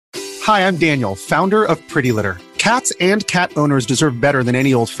Hi, I'm Daniel, founder of Pretty Litter. Cats and cat owners deserve better than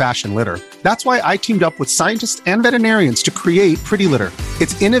any old-fashioned litter. That's why I teamed up with scientists and veterinarians to create Pretty Litter.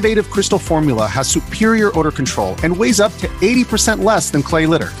 Its innovative crystal formula has superior odor control and weighs up to 80% less than clay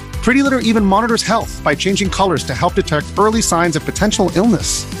litter. Pretty Litter even monitors health by changing colors to help detect early signs of potential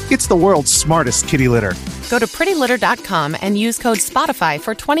illness. It's the world's smartest kitty litter. Go to prettylitter.com and use code SPOTIFY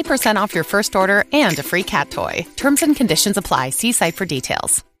for 20% off your first order and a free cat toy. Terms and conditions apply. See site for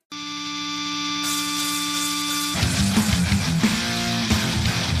details.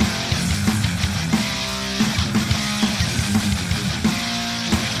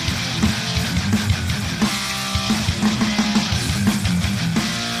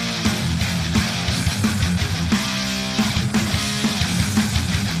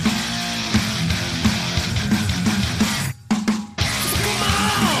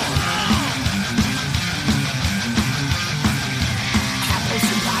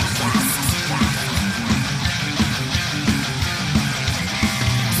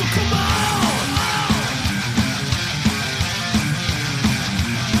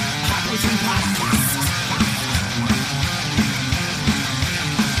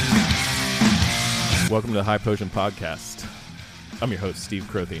 Welcome to the High Potion Podcast. I'm your host, Steve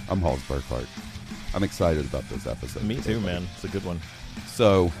Crothy. I'm Halls Burkhart. I'm excited about this episode. Me too, man. It's a good one.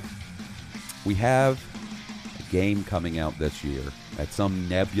 So, we have a game coming out this year at some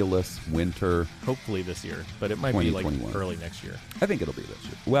nebulous winter. Hopefully this year, but it might be like early next year. I think it'll be this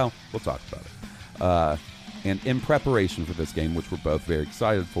year. Well, we'll talk about it. And in preparation for this game, which we're both very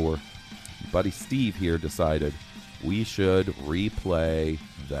excited for, buddy Steve here decided we should replay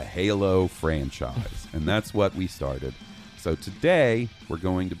the Halo franchise. And that's what we started. So today, we're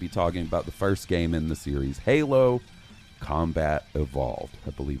going to be talking about the first game in the series, Halo Combat Evolved.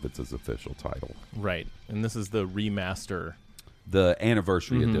 I believe it's its official title. Right. And this is the remaster. The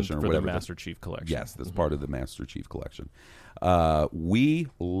anniversary edition or for whatever. the Master Chief Collection. Yes, that's part of the Master Chief Collection. We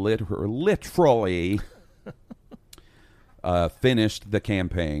literally finished the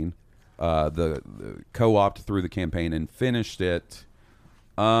campaign. The co-opt through the campaign and finished it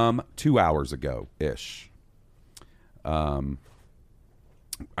 2 hours ago-ish. I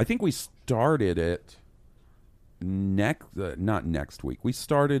think we started it not next week. We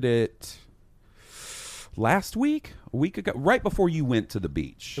started it last week? A week ago? Right before you went to the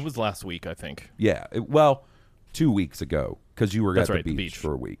beach. It was last week, I think. Yeah. 2 weeks ago, because you were at the beach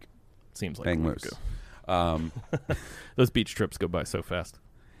for a week. Seems like Hang a week loose. ago. Those beach trips go by so fast.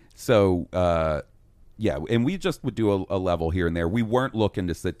 So, yeah, and we just would do a level here and there. We weren't looking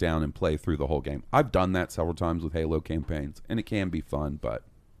to sit down and play through the whole game. I've done that several times with Halo campaigns, and it can be fun, but...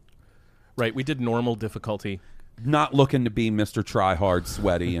 Right, we did normal difficulty. Not looking to be Mr. Try-Hard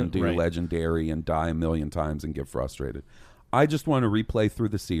sweaty and do Right. Legendary and die a million times and get frustrated. I just want to replay through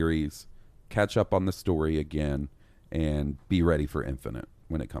the series, catch up on the story again, and be ready for Infinite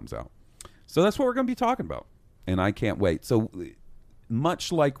when it comes out. So that's what we're going to be talking about, and I can't wait. So...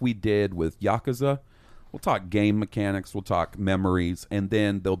 much like we did with Yakuza, we'll talk game mechanics, we'll talk memories, and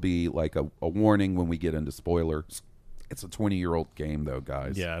then there'll be like a warning when we get into spoilers. It's a 20-year-old game, though,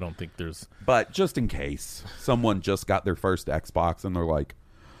 guys. Yeah, I don't think there's... But just in case someone just got their first Xbox and they're like,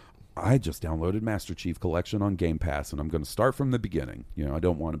 I just downloaded Master Chief Collection on Game Pass, and I'm going to start from the beginning. You know, I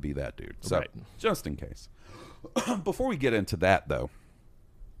don't want to be that dude. So, Right. Just in case. Before we get into that, though,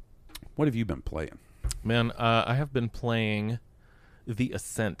 what have you been playing? Man, I have been playing... The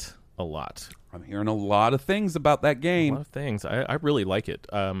Ascent a lot. I'm hearing a lot of things about that game. A lot of things. I really like it.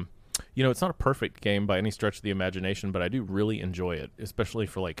 You know, it's not a perfect game by any stretch of the imagination, but I do really enjoy it, especially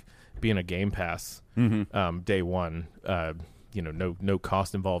for like being a Game Pass day one. You know, no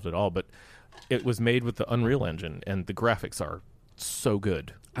cost involved at all, but it was made with the Unreal Engine, and the graphics are so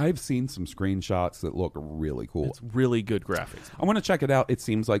good. I've seen some screenshots that look really cool. It's really good graphics. I want to check it out. It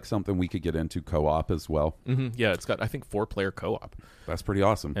seems like something we could get into co-op as well. Mm-hmm. Yeah, it's got, I think, 4-player co-op. That's pretty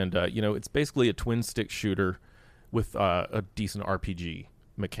awesome. And, you know, it's basically a twin-stick shooter with a decent RPG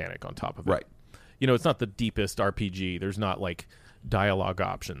mechanic on top of it. Right. You know, it's not the deepest RPG. There's not, like, dialogue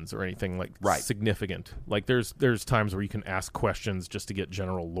options or anything, like, significant. Like, there's times where you can ask questions just to get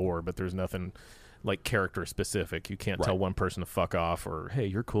general lore, but there's nothing... like character specific. You can't tell one person to fuck off or hey,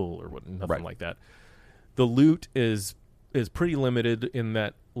 you're cool or what, nothing like that. The loot is pretty limited in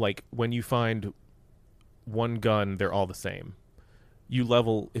that like when you find one gun, they're all the same.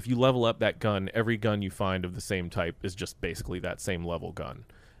 If you level up that gun, every gun you find of the same type is just basically that same level gun.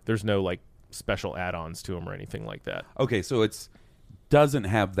 There's no like special add-ons to them or anything like that. Okay, so it's doesn't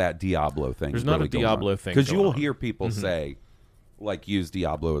have that Diablo thing. There's not a Diablo thing because you'll hear people say. Like use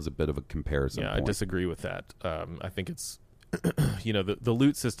Diablo as a bit of a comparison point. I disagree with that. I think the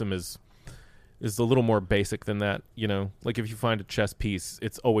loot system is a little more basic than that. Like if you find a chess piece,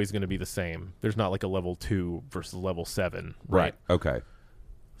 it's always going to be the same. There's not like a level 2 versus level 7, right? Okay.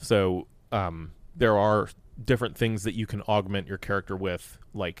 So there are different things that you can augment your character with,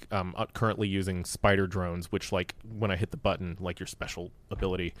 like currently using spider drones, which, like, when I hit the button, like your special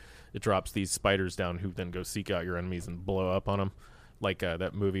ability, it drops these spiders down who then go seek out your enemies and blow up on them, like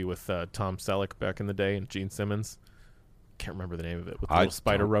that movie with Tom Selleck back in the day and Gene Simmons. Can't remember the name of it, with the little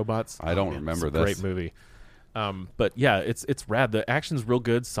spider robots. I don't remember this. Great movie. But yeah, it's rad. The action's real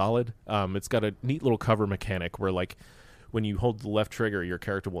good, solid. It's got a neat little cover mechanic where, like, when you hold the left trigger, your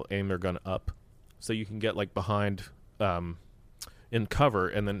character will aim their gun up, so you can get like behind in cover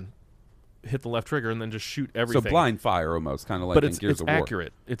and then hit the left trigger and then just shoot everything. So blind fire almost, kind of like but in Gears of War. It's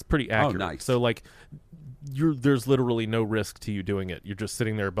accurate. It's pretty accurate. Oh, nice. So like there's literally no risk to you doing it. You're just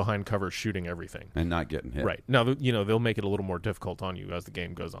sitting there behind cover shooting everything. And not getting hit. Right. Now, they'll make it a little more difficult on you as the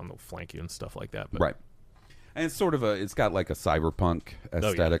game goes on. They'll flank you and stuff like that. But right. And it's sort of it's got like a cyberpunk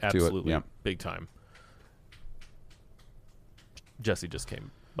aesthetic to it. Absolutely. Yeah. Big time. Jesse just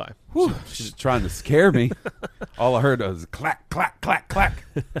came by. Whew, she's trying to scare me. All I heard was clack, clack, clack, clack.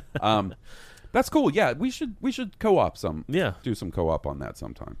 That's cool. Yeah, we should co-op some. Yeah. Do some co-op on that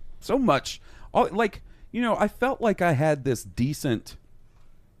sometime. So much. I felt like I had this decent,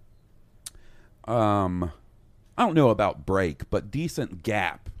 I don't know about break, but decent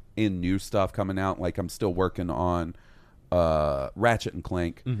gap in new stuff coming out. Like I'm still working on Ratchet and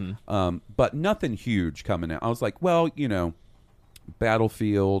Clank, but nothing huge coming out. I was like, well,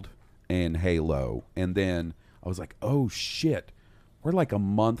 Battlefield and Halo, and then I was like, oh shit, we're like a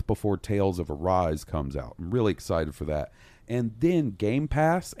month before Tales of Arise comes out. I'm really excited for that. And then Game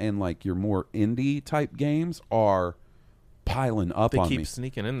Pass and like your more indie type games are piling up on me. They keep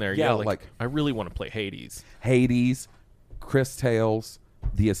sneaking in there. Yeah, like I really want to play Hades, Chris Tales,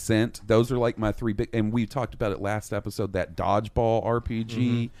 The Ascent. Those are like my three big, and we talked about it last episode, that dodgeball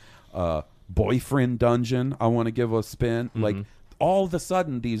RPG, Boyfriend Dungeon I want to give a spin. Like all of a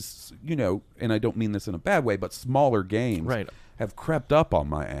sudden these, and I don't mean this in a bad way, but smaller games have crept up on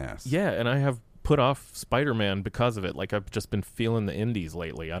my ass. Yeah, and I have put off Spider-Man because of it. Like I've just been feeling the indies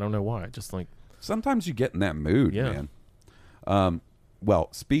lately. I don't know why. Just like sometimes you get in that mood, man. Well,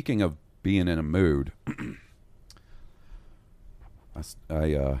 speaking of being in a mood, I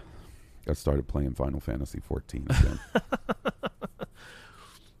started playing Final Fantasy 14 again.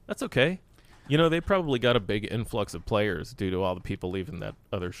 That's okay. They probably got a big influx of players due to all the people leaving that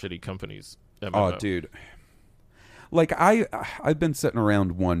other shitty company's MMO. Oh, dude. Like, I've been sitting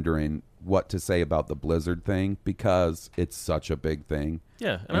around wondering what to say about the Blizzard thing because it's such a big thing.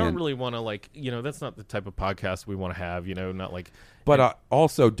 Yeah, and I don't really want to, that's not the type of podcast we want to have, not like... But I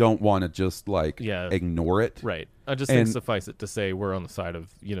also don't want to just, ignore it. Right. I just think suffice it to say we're on the side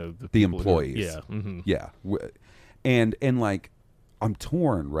of, the employees. Yeah. Yeah. And, I'm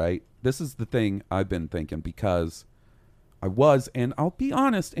torn, right? This is the thing I've been thinking because I was, and I'll be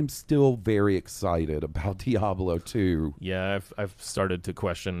honest, am still very excited about Diablo 2. Yeah, I've started to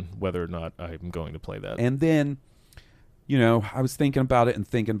question whether or not I'm going to play that. And then, I was thinking about it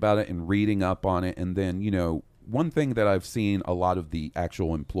and reading up on it. And then, one thing that I've seen a lot of the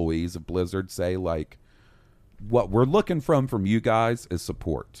actual employees of Blizzard say, like, what we're looking from you guys is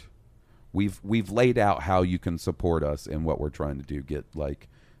support. We've laid out how you can support us and what we're trying to do, get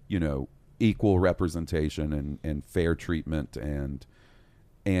equal representation and fair treatment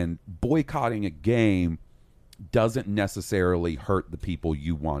and boycotting a game doesn't necessarily hurt the people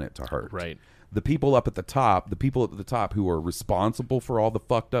you want it to hurt. Right. The people up at the top who are responsible for all the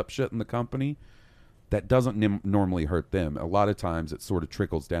fucked up shit in the company, that doesn't normally hurt them. A lot of times it sort of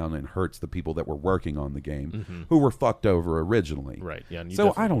trickles down and hurts the people that were working on the game who were fucked over originally. Right. Yeah. And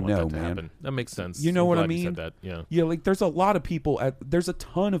so I don't know, man. Happen. That makes sense. You know what I mean? You said that. Yeah. Yeah. Like there's a lot of people there's a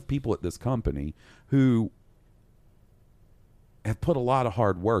ton of people at this company who have put a lot of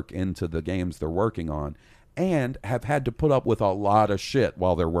hard work into the games they're working on and have had to put up with a lot of shit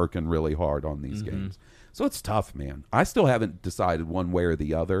while they're working really hard on these games. So it's tough, man. I still haven't decided one way or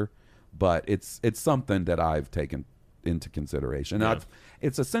the other. But it's something that I've taken into consideration. Yeah.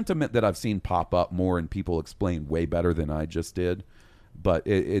 It's a sentiment that I've seen pop up more and people explain way better than I just did. But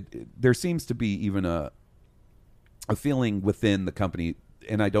there seems to be even a feeling within the company,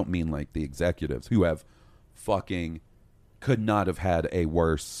 and I don't mean like the executives who have fucking could not have had a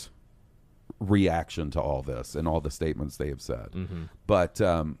worse reaction to all this and all the statements they have said.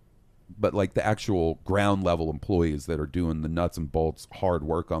 But like the actual ground level employees that are doing the nuts and bolts hard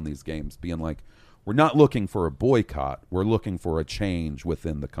work on these games being like, we're not looking for a boycott. We're looking for a change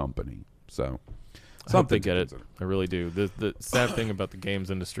within the company. So I hope they Something to get it. consider. I really do. The sad thing about the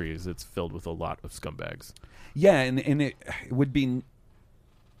games industry is it's filled with a lot of scumbags. Yeah, and it would be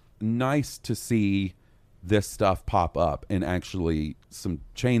nice to see this stuff pop up and actually some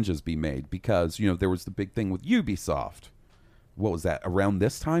changes be made, because there was the big thing with Ubisoft. What was that, around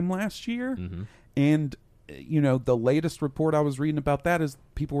this time last year? Mm-hmm. And the latest report I was reading about that is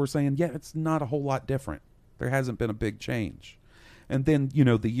people were saying, yeah, it's not a whole lot different. There hasn't been a big change. And then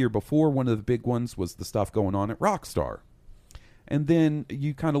the year before, one of the big ones was the stuff going on at Rockstar. And then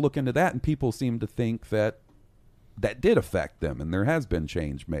you kind of look into that, and people seem to think that did affect them, and there has been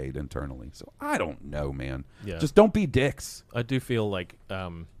change made internally. So I don't know, man. Yeah. Just don't be dicks. I do feel like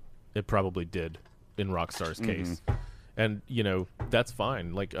it probably did in Rockstar's case. And, that's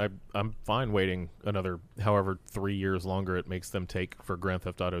fine. Like, I'm fine waiting another however 3 years longer it makes them take for Grand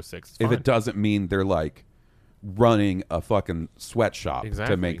Theft Auto 6. It's If fine. it doesn't mean they're like running a fucking sweatshop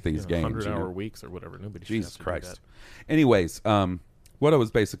Exactly. to make these games. 100-hour weeks or whatever. Nobody should Jesus have to do Christ. that. Anyways, what I was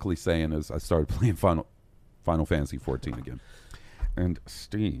basically saying is I started playing Final Fantasy 14 again. And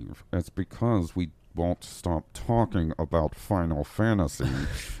Steve, it's because we won't stop talking about Final Fantasy.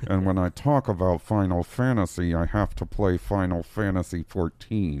 And when I talk about Final Fantasy, I have to play Final Fantasy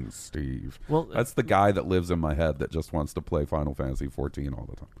 14, Steve. Well, That's the guy that lives in my head that just wants to play Final Fantasy 14 all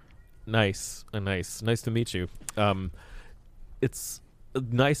the time. Nice to meet you. It's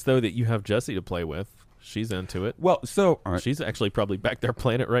nice though that you have Jessie to play with. She's into it. Well, so She's actually probably back there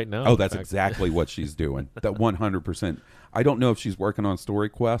playing it right now. oh, that's exactly what she's doing. That 100%. I don't know if she's working on story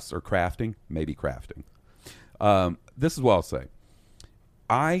quests or crafting. Maybe crafting. This is what I'll say.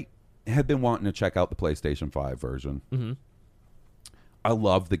 I had been wanting to check out the PlayStation 5 version. Mm-hmm. I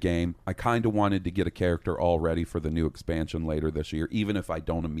love the game. I kind of wanted to get a character all ready for the new expansion later this year, even if I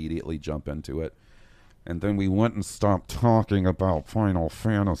don't immediately jump into it. And then we wouldn't stop talking about Final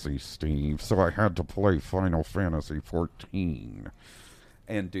Fantasy, Steve, so I had to play Final Fantasy 14.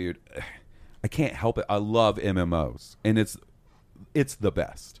 And, dude, I can't help it. I love MMOs. And it's the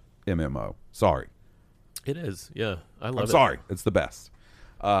best MMO. Sorry. It is. Yeah, I love I'm it. sorry. It's the best.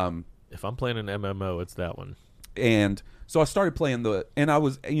 If I'm playing an MMO, it's that one. And so I started playing and I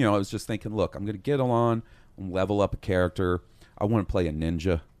was just thinking, look, I'm going to get on, level up a character. I want to play a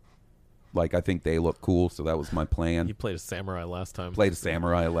ninja. Like, I think they look cool, so that was my plan. You played a samurai last time. Played a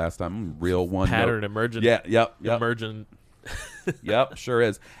samurai last time. I'm a real one. Pattern emergent. Yeah, yep. Emergent. Yep, sure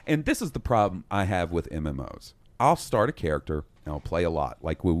is. And this is the problem I have with MMOs. I'll start a character, and I'll play a lot,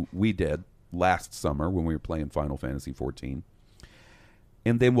 like we did last summer when we were playing Final Fantasy 14.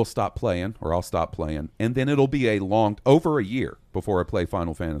 And then we'll stop playing, or I'll stop playing, and then it'll be over a year before I play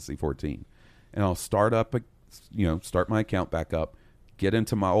Final Fantasy 14. And I'll start my account back up, get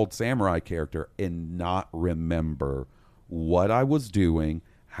into my old samurai character, and not remember what I was doing,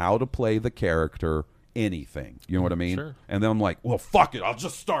 how to play the character, anything. You know what I mean? Sure. And then I'm like, well, fuck it, I'll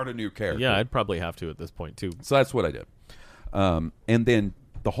just start a new character. Yeah, I'd probably have to at this point too. So that's what I did. And then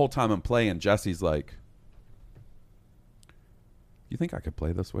the whole time I'm playing, Jesse's like, you think I could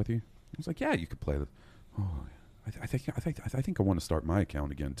play this with you? I was like, yeah, you could play this. Oh, I think I want to start my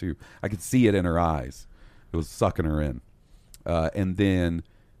account again too. I could see it in her eyes. It was sucking her in. And then,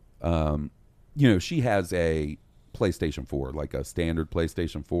 she has a PlayStation 4, like a standard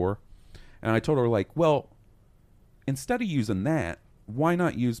PlayStation 4. And I told her, like, well, instead of using that, why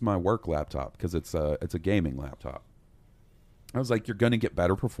not use my work laptop? Because it's a gaming laptop. I was like, you're going to get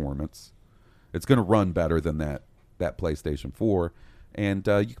better performance. It's going to run better than that PlayStation 4. And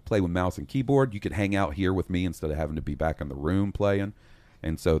you can play with mouse and keyboard. You could hang out here with me instead of having to be back in the room playing.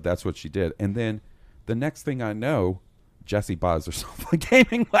 And so that's what she did. And then the next thing I know, Jessie buys herself a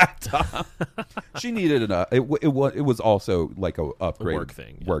gaming laptop. She needed it was also like a upgrade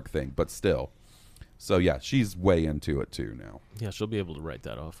work thing, but still. So yeah, she's way into it too now. Yeah, she'll be able to write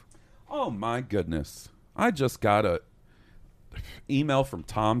that off. Oh my goodness. I just got a email from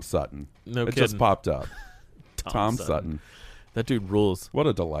Tom Sutton. No it kidding. just popped up. Tom Sutton. That dude rules. What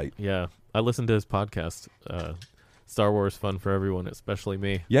a delight. Yeah. I listened to his podcast, Star Wars Fun for Everyone, especially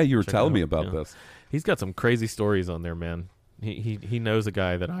me. Yeah, you were Check telling it me out. about Yeah. this. He's got some crazy stories on there, man. He knows a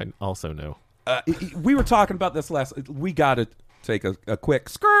guy that I also know. We were talking about this we got to take a quick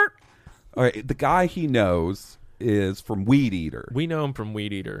skirt. All right, the guy he knows is from Weed Eater. We know him from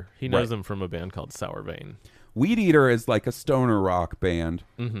Weed Eater. He knows him from a band called Sour Vein. Weed Eater is like a stoner rock band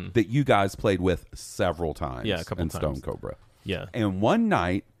that you guys played with several times. Yeah, a couple in times. Stone Cobra. Yeah. And one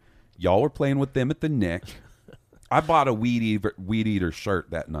night, y'all were playing with them at the Nick. I bought a Weed Eater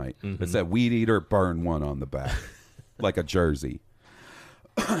shirt that night. It said Weed Eater Burn One on the back, like a jersey.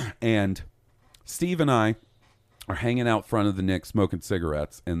 And Steve and I are hanging out front of the Nick smoking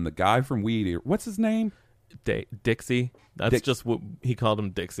cigarettes, and the guy from Weed Eater, what's his name? Dixie. That's just what he called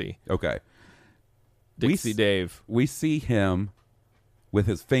him, Dixie. Okay. Dixie Dave. We see him with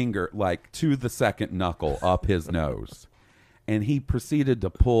his finger like to the second knuckle up his nose. And he proceeded to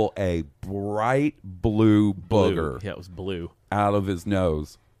pull a bright blue booger Yeah, it was blue. out of his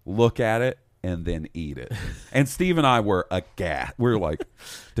nose, look at it, and then eat it. And Steve and I were aghast. We were like,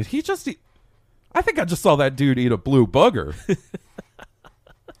 did he just eat? I think I just saw that dude eat a blue booger.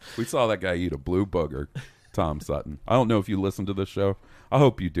 We saw that guy eat a blue booger, Tom Sutton. I don't know if you listen to this show. I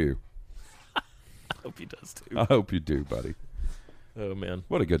hope you do. I hope he does too. I hope you do, buddy. Oh, man.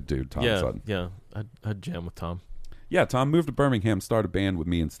 What a good dude, Tom Sutton. Yeah. I'd jam with Tom. Yeah, Tom moved to Birmingham, started a band with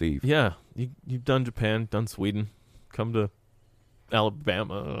me and Steve. Yeah. You've done Japan, done Sweden. Come to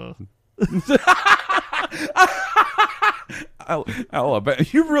Alabama. Alabama.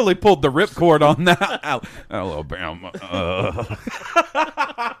 You really pulled the ripcord on that. Alabama.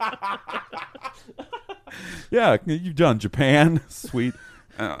 Yeah, you've done Japan, sweet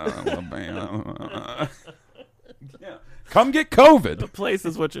Alabama. Yeah. Come get COVID. The place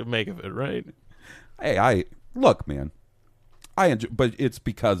is what you make of it, right? Hey, look, man. I enjoy, but it's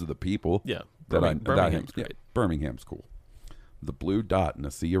because of the people. Yeah. Birmingham's great. Birmingham's cool. The blue dot and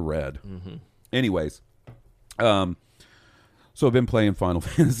a sea of red. Mm-hmm. Anyways, so I've been playing Final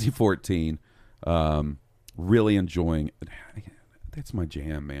Fantasy 14. Really enjoying. That's my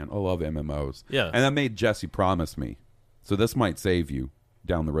jam, man. I love MMOs. Yeah. And that made Jesse promise me. So this might save you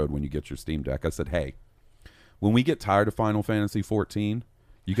down the road when you get your Steam Deck. I said, hey, when we get tired of Final Fantasy 14,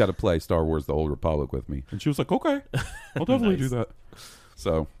 you got to play Star Wars The Old Republic with me. And she was like, okay, I'll definitely do that.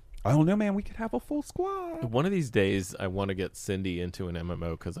 So, I don't know, man. We could have a full squad. One of these days, I want to get Cindy into an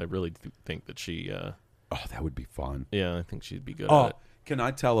MMO because I really think that she... oh, that would be fun. Yeah, I think she'd be good at it. Can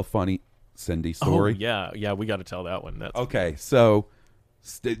I tell a funny Cindy story? Oh, yeah, we got to tell that one. That's okay, so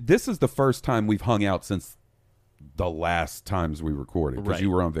this is the first time we've hung out since the last times we recorded because Right. you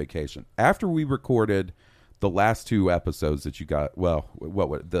were on vacation. After we recorded the last two episodes that you got, well,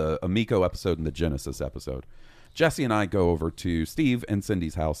 what the Amico episode and the Genesis episode, Jesse and I go over to Steve and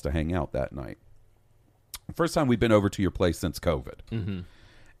Cindy's house to hang out that night. First time we've been over to your place since COVID. Mm-hmm.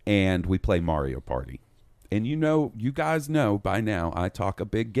 And we play Mario Party. And you guys know by now I talk a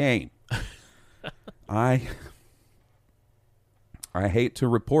big game. I hate to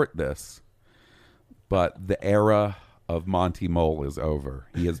report this, but the era of Monty Mole is over.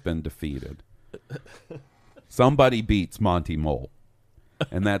 He has been defeated. Somebody beats Monty Mole,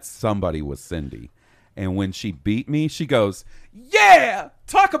 and that somebody was Cindy. And when she beat me, she goes, yeah,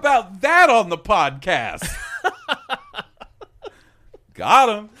 talk about that on the podcast. Got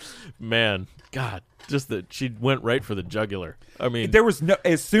him. Man, God, just that she went right for the jugular. I mean, There was no,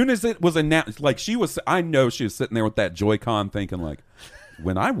 as soon as it was announced, like I know she was sitting there with that Joy-Con thinking like,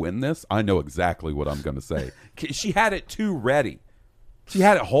 when I win this, I know exactly what I'm going to say. She had it too ready. She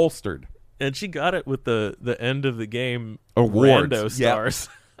had it holstered. and she got it with the end of the game Awards. rando stars.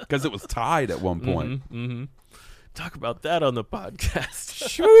 Because it was tied at one point. Mm-hmm. Talk about that on the podcast.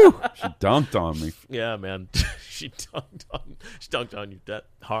 Shoo! She dunked on me. Yeah, man. She dunked on you that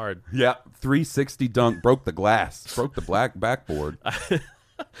hard. Yeah, 360 dunk, broke the glass, broke the black backboard.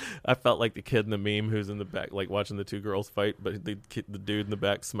 I felt like the kid in the meme who's in the back, like watching the two girls fight, but the dude in the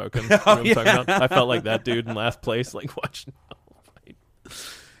back smoking. You know what I'm talking about? I felt like that dude in last place, like watching the whole fight.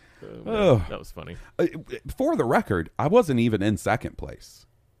 Oh, man, that was funny. For the record, I wasn't even in second place.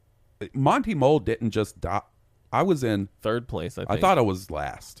 Monty Mole didn't just die. I was in Third place, I think. I thought I was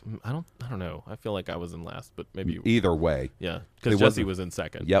last. I don't know. I feel like I was in last, but maybe Either way. yeah, It because Jesse wasn't- was in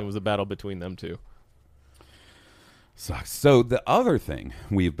second. Yep. It was a battle between them two. Sucks. So the other thing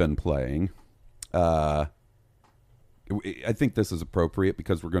we've been playing, I think this is appropriate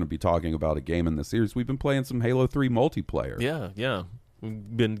because we're going to be talking about a game in the series. We've been playing some Halo 3 multiplayer. Yeah.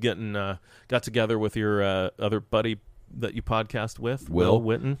 We've been getting got together with your other buddy that you podcast with, Will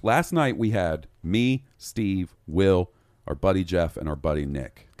Witten. Last night we had me, Steve, Will, our buddy Jeff, and our buddy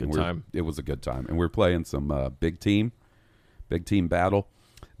Nick. Good time. It was a good time. And we're playing some big team battle.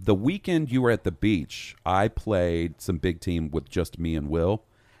 The weekend you were at the beach, I played some big team with just me and Will.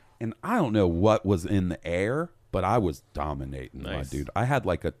 And I don't know what was in the air, but I was dominating, my Nice. dude. I had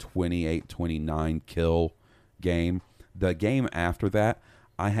like a 28-29 kill game. The game after that,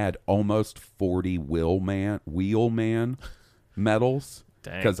 I had almost 40 wheelman medals.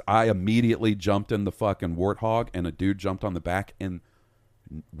 Dang. Because I immediately jumped in the fucking Warthog and a dude jumped on the back, and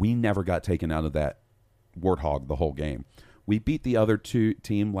we never got taken out of that Warthog the whole game. We beat the other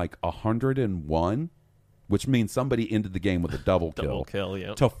team like 101, which means somebody ended the game with a double kill. Double kill,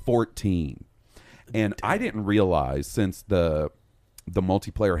 yeah. To 14. And I didn't realize, since the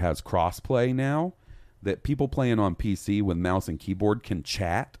multiplayer has crossplay now, that people playing on PC with mouse and keyboard can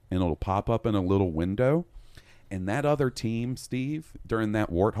chat, and it'll pop up in a little window. And that other team, Steve, during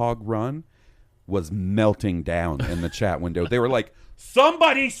that Warthog run, was melting down in the chat window. They were like,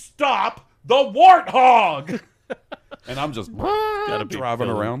 "Somebody stop the Warthog!" And I'm just driving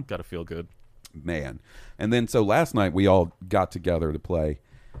around. Gotta feel good. Man. And then so last night we all got together to play,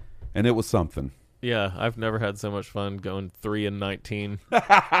 and it was something. Yeah, I've never had so much fun going 3-19.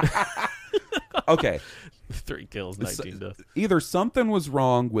 Okay. 3 kills, 19 deaths. Either something was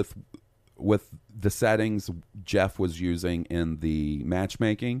wrong with the settings Jeff was using in the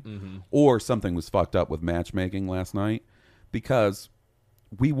matchmaking, or something was fucked up with matchmaking last night, because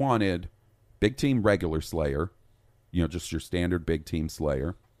we wanted big team regular Slayer, just your standard big team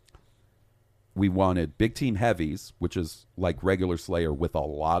Slayer. We wanted big team heavies, which is like regular Slayer with a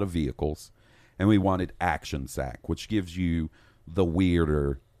lot of vehicles. And we wanted action sack, which gives you the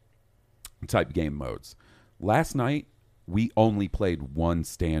weirder type game modes. Last night, we only played one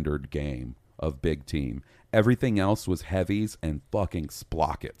standard game of big team. Everything else was heavies and fucking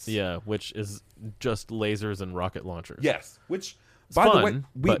sprockets. Yeah, which is just lasers and rocket launchers. Yes, which... It's By fun,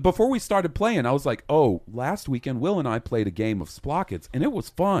 the way, before we started playing, I was like, oh, last weekend, Will and I played a game of sprockets, and it was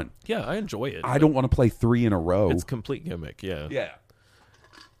fun. Yeah, I enjoy it. I don't want to play 3 in a row. It's complete gimmick, yeah. Yeah.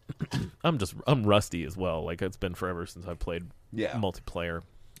 I'm rusty as well. Like, it's been forever since I played multiplayer.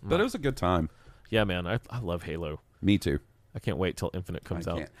 But it was a good time. Yeah, man, I love Halo. Me too. I can't wait till Infinite comes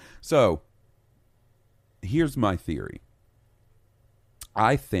out. So, here's my theory.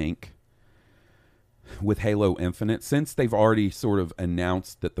 I think with Halo Infinite, since they've already sort of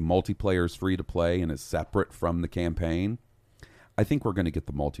announced that the multiplayer is free to play and is separate from the campaign, I think we're going to get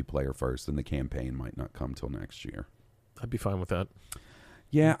the multiplayer first, and the campaign might not come till next year. I'd be fine with that.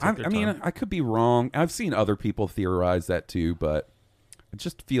 Yeah, I mean, I could be wrong. I've seen other people theorize that too, but I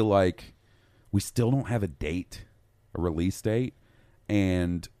just feel like we still don't have a release date,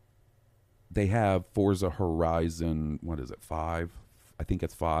 and they have Forza Horizon, 5? I think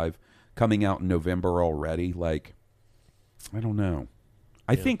it's 5, coming out in November already. Like, I don't know.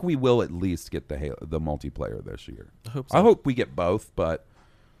 I think we will at least get the multiplayer this year. I hope so. I hope we get both, but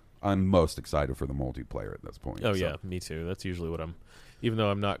I'm most excited for the multiplayer at this point. Oh, yeah, me too. That's usually what even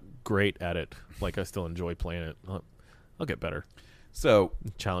though I'm not great at it, like, I still enjoy playing it. I'll get better. So,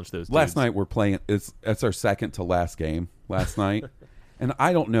 challenge those dudes. Last night we're playing, it's our second to last game last night, and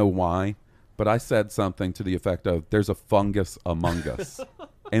I don't know why, but I said something to the effect of, "There's a fungus among us."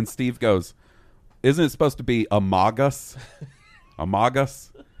 And Steve goes, "Isn't it supposed to be among us? Among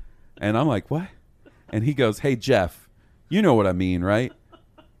us?" And I'm like, "What?" And he goes, "Hey, Jeff, you know what I mean, right?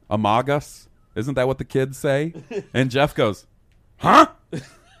 Among us? Isn't that what the kids say?" And Jeff goes, "Huh?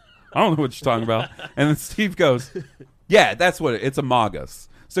 I don't know what you're talking about." And then Steve goes, "Yeah, that's what it's among us.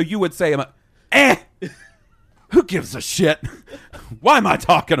 So you would say, who gives a shit? Why am I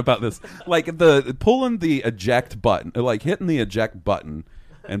talking about this?" Like pulling the eject button, like hitting the eject button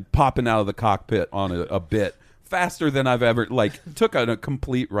and popping out of the cockpit on a bit faster than I've ever, took a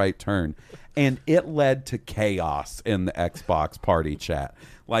complete right turn. And it led to chaos in the Xbox party chat.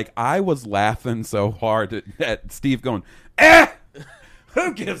 Like, I was laughing so hard at Steve going,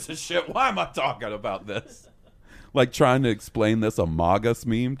 who gives a shit? Why am I talking about this? Like, trying to explain this Among Us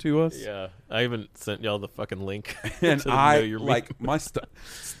meme to us. Yeah, I even sent y'all the fucking link. And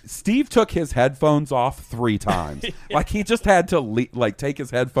Steve took his headphones off 3 times. Like, he just had to take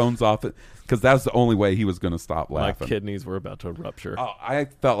his headphones off because that's the only way he was going to stop laughing. My kidneys were about to rupture. Oh, I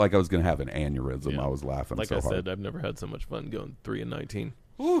felt like I was going to have an aneurysm. Yeah. I was laughing so hard. Like I said, I've never had so much fun going 3-19.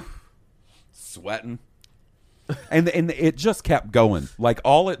 Whew. Sweating. And it just kept going. Like,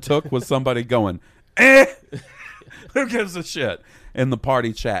 all it took was somebody going, who gives a shit? In the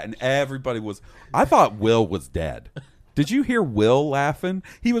party chat. And everybody was, I thought Will was dead. Did you hear Will laughing?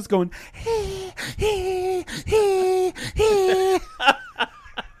 He was going,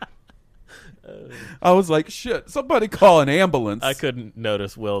 I was like, shit, somebody call an ambulance. I couldn't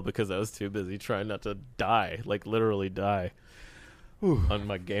notice Will because I was too busy trying not to die, like literally die on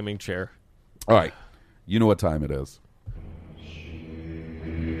my gaming chair. All right. You know what time it is.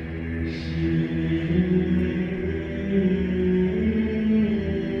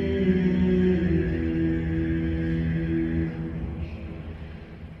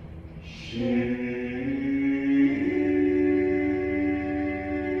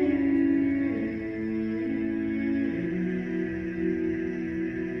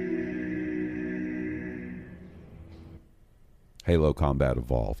 Halo Combat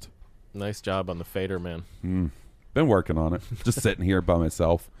Evolved. Nice job on the fader, man. Been working on it. Just sitting here by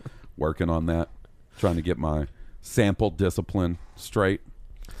myself, working on that. trying to get my sample discipline straight.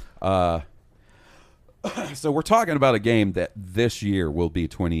 So we're talking about a game that this year will be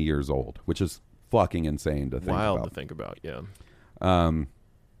 20 years old, which is fucking insane to think Wild about. to think about, yeah.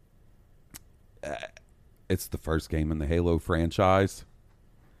 It's the first game in the Halo franchise.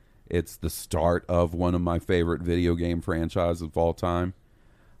 It's the start of one of my favorite video game franchises of all time.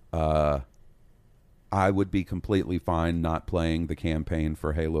 I would be completely fine not playing the campaign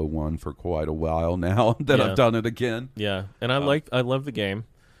for Halo 1 for quite a while now that I've done it again. Yeah, and I love the game.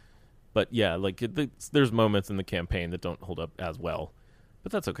 But yeah, like there's moments in the campaign that don't hold up as well.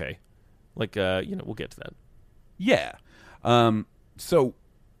 But that's okay. Like we'll get to that. Yeah. So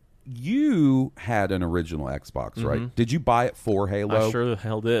you had an original Xbox, right? Did you buy it for Halo? I sure the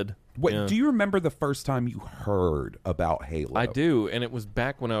hell did. Wait, Yeah. do you remember the first time you heard about Halo? I do, and it was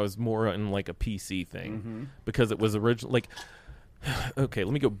back when I was more in like a PC thing because it was original. Like, okay,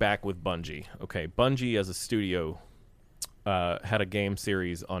 let me go back with Bungie. Okay, Bungie as a studio had a game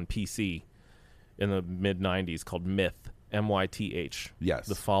series on PC in the mid '90s called Myth, MYTH. Yes,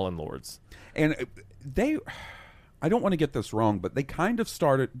 The Fallen Lords, and they. I don't want to get this wrong, but they kind of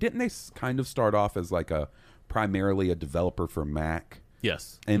started. Didn't they kind of start off as like primarily a developer for Mac?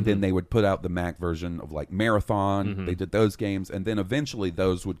 Yes. And then they would put out the Mac version of like Marathon. They did those games, and then eventually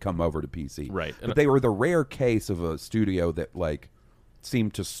those would come over to PC. Right. But they were the rare case of a studio that like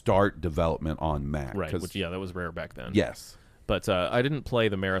seemed to start development on Mac. Right, which that was rare back then. Yes. But I didn't play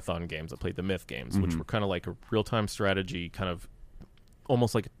the Marathon games. I played the Myth games, which were kind of like a real-time strategy, kind of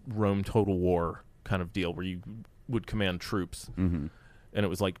almost like Rome Total War kind of deal where you would command troops. And it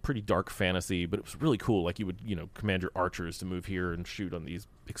was like pretty dark fantasy, but it was really cool. Like you would, command your archers to move here and shoot on these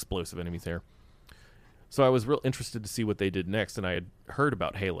explosive enemies there. So I was real interested to see what they did next, and I had heard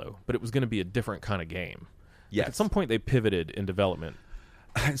about Halo, but it was going to be a different kind of game. Yes. Like at some point they pivoted in development.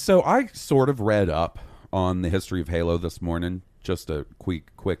 So I sort of read up on the history of Halo this morning, just a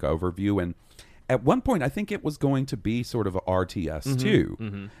quick overview, and at one point I think it was going to be sort of a RTS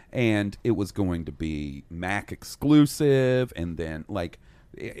too, and it was going to be Mac exclusive, and then like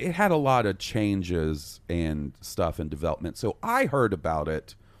it had a lot of changes and stuff in development. So I heard about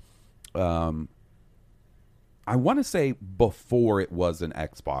it. I want to say before it was an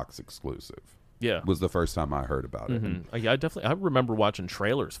Xbox exclusive. Yeah, was the first time I heard about it. Yeah, I remember watching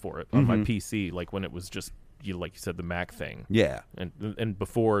trailers for it on my PC, like when it was just like you said, the Mac thing. Yeah, and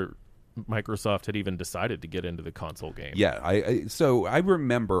before Microsoft had even decided to get into the console game. Yeah, so I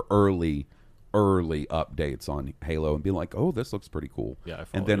remember early updates on Halo and being like, "Oh, this looks pretty cool." Yeah,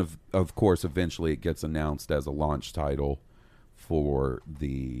 and then of course, eventually it gets announced as a launch title for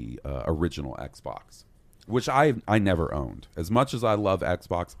the original Xbox, which I never owned. As much as I love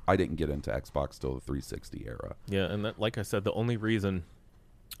Xbox, I didn't get into Xbox till the 360 era. Yeah, and that, like I said, the only reason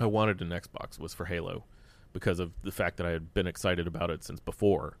I wanted an Xbox was for Halo, because of the fact that I had been excited about it since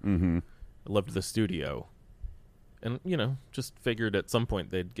before. I loved the studio. And, just figured at some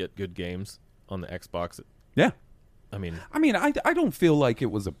point they'd get good games on the Xbox. Yeah. I mean, I don't feel like it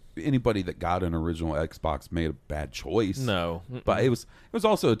was anybody that got an original Xbox made a bad choice. No. But it was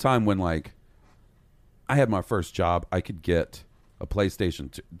also a time when, like, I had my first job. I could get a PlayStation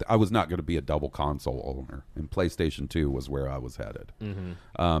 2. I was not going to be a double console owner, and PlayStation 2 was where I was headed.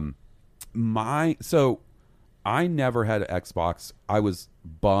 So I never had an Xbox. I was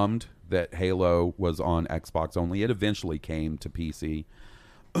bummed that Halo was on Xbox only. It eventually came to PC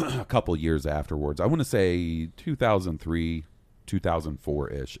a couple years afterwards. I want to say 2003,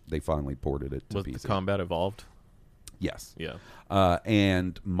 2004-ish. They finally ported it to was PC. the combat evolved? Yes. Yeah.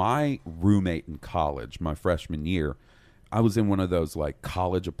 And my roommate in college, my freshman year, I was in one of those like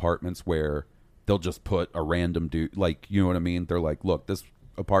college apartments where they'll just put a random dude, like, you know what I mean? They're like, look, this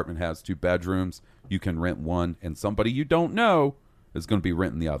apartment has 2 bedrooms. You can rent one, and somebody you don't know is going to be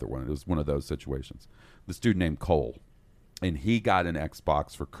renting the other one. It was one of those situations. This dude named Cole, and he got an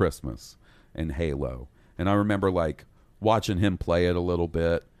Xbox for Christmas and Halo. And I remember like watching him play it a little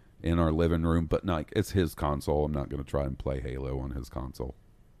bit in our living room, but like, it's his console. I'm not going to try and play Halo on his console.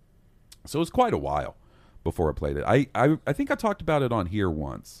 So it was quite a while before I played it. I think I talked about it on here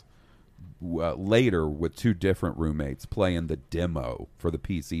once. Later, with 2 different roommates playing the demo for the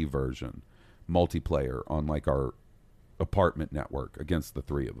PC version, multiplayer on like our apartment network against the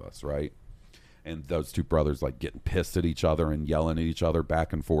 3 of us, right? And those 2 brothers like getting pissed at each other and yelling at each other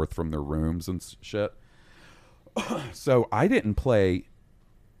back and forth from their rooms and shit. So I didn't play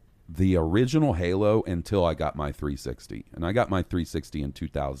the original Halo until I got my 360. And I got my 360 in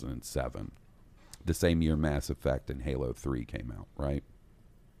 2007, the same year Mass Effect and Halo 3 came out, right?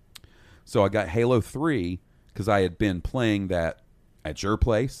 So I got Halo 3 because I had been playing that at your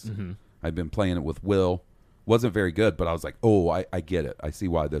place. I'd been playing it with Will. Wasn't very good, but I was like, oh, I get it. I see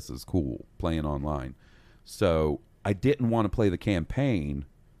why this is cool, playing online. So I didn't want to play the campaign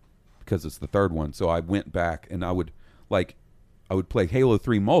because it's the third one. So I went back and I would play Halo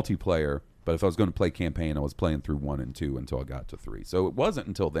 3 multiplayer, but if I was going to play campaign, I was playing through 1 and 2 until I got to 3. So it wasn't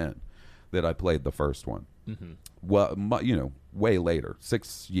until then that I played the first one. Mm-hmm. Well, way later,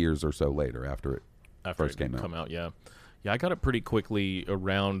 6 years or so later after it first came out. Yeah, I got it pretty quickly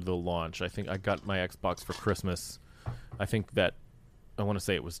around the launch. I think I got my Xbox for Christmas. I think that I want to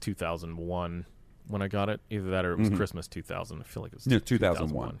say it was 2001 when I got it. Either that or it was Christmas 2000. I feel like it was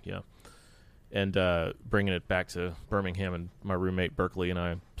 2001. Yeah. And bringing it back to Birmingham, and my roommate Berkeley and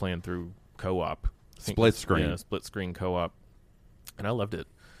I playing through co-op. Split screen. Yeah, split screen co-op. And I loved it.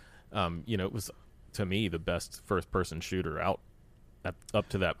 It was, to me, the best first-person shooter out up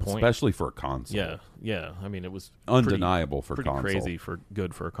to that point. Especially for a console. Yeah. I mean, it was undeniable for console. Pretty crazy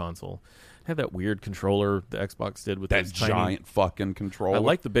good for a console. It had that weird controller the Xbox did with that those giant fucking controller. I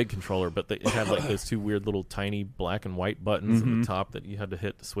like the big controller, but it had like those two weird little tiny black and white buttons at the top that you had to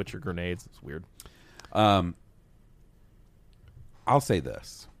hit to switch your grenades. It's weird. I'll say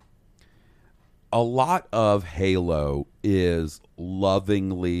this. A lot of Halo is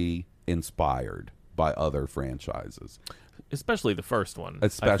lovingly inspired by other franchises. Especially the first one.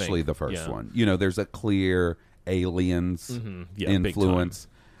 Especially the first one. There's a clear Aliens influence.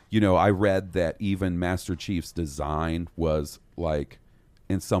 I read that even Master Chief's design was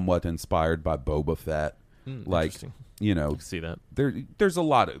somewhat inspired by Boba Fett. Interesting. I can see that. There's a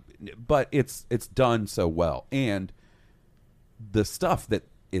lot of, but it's done so well. And the stuff that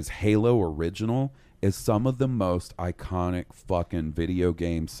is Halo original is some of the most iconic fucking video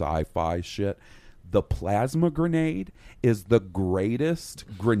game sci-fi shit. The plasma grenade is the greatest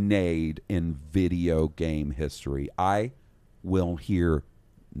grenade in video game history. I will hear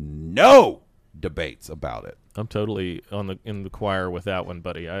no debates about it. I'm totally in the choir with that one,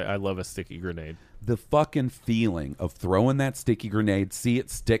 buddy. I love a sticky grenade. The fucking feeling of throwing that sticky grenade, see it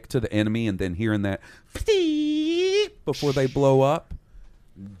stick to the enemy, and then hearing that before they blow up.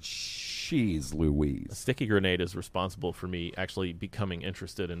 Jeez Louise. A sticky grenade is responsible for me actually becoming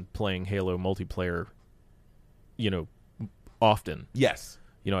interested in playing Halo multiplayer, often. Yes.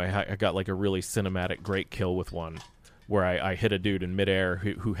 I got like a really cinematic great kill with one where I hit a dude in midair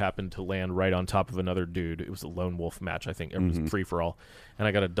who happened to land right on top of another dude. It was a lone wolf match, I think. It was free for all. And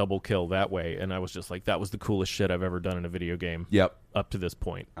I got a double kill that way. And I was just like, that was the coolest shit I've ever done in a video game. Yep. Up to this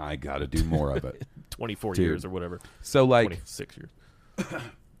point. I got to do more of it. 24 years or whatever. So 26 years.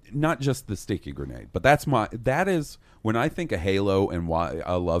 Not just the sticky grenade, but that is when I think of Halo and why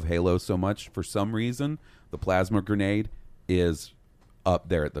I love Halo so much. For some reason, the plasma grenade is up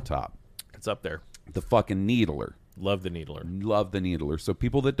there at the top. It's up there. The fucking needler. Love the needler. Love the needler. So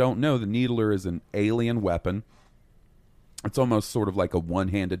people that don't know, the needler is an alien weapon. It's almost sort of like a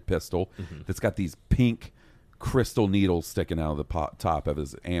one-handed pistol that's got these pink crystal needles sticking out of the top of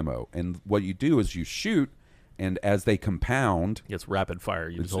his ammo. And what you do is you shoot, and as they compound... It's rapid fire.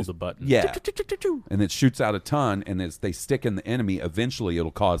 You just hold the button. Yeah. And it shoots out a ton, and as they stick in the enemy, eventually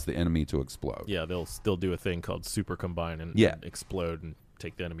it'll cause the enemy to explode. Yeah, they'll still do a thing called super combine and explode and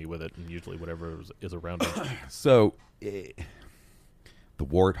take the enemy with it, and usually whatever is around it. So, the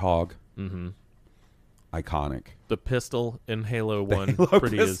Warthog, iconic. The pistol in Halo 1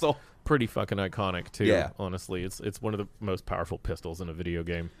 is pretty fucking iconic, too, honestly. It's one of the most powerful pistols in a video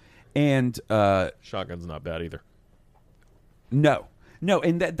game. And shotgun's not bad either. No,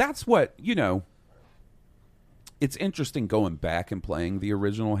 and that's what, it's interesting going back and playing the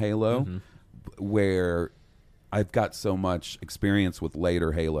original Halo, where I've got so much experience with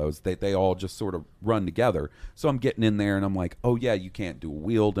later Halos that they all just sort of run together. So I'm getting in there and I'm like, oh yeah, you can't do a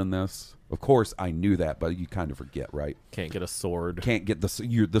wield in this. Of course, I knew that, but you kind of forget, right? Can't get a sword. Can't get the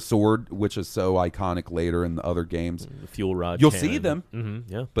sword, which is so iconic later in the other games. The fuel rod. You'll cannon. see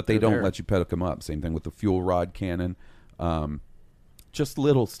them, but they don't let you pick them up. Same thing with the fuel rod cannon. Just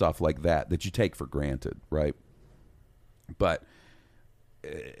little stuff like that you take for granted, right? But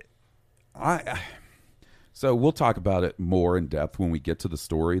so we'll talk about it more in depth when we get to the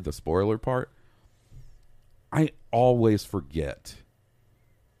story, the spoiler part. I always forget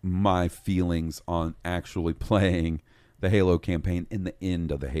my feelings on actually playing the Halo campaign in the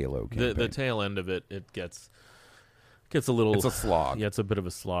end of the Halo campaign. The tail end of it gets a little... It's a slog. Yeah, it's a bit of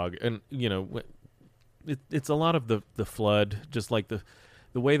a slog. And, it's a lot of the Flood, just like the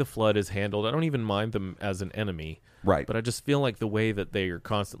way the Flood is handled. I don't even mind them as an enemy. Right. But I just feel like the way that they are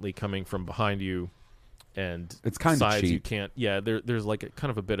constantly coming from behind you and it's kind of cheap. You can't... Yeah, there's like a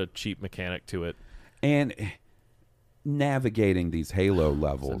kind of a bit of cheap mechanic to it. And navigating these Halo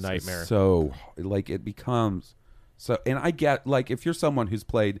levels It's a nightmare. is so like it becomes so. And I get like if you're someone who's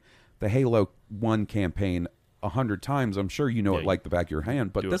played the Halo 1 campaign 100 times, I'm sure you know it like the back of your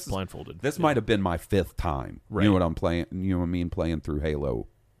hand. But this blindfolded. This might have been my 5th time. Right. You know what I'm playing? You know what I mean? Playing through Halo,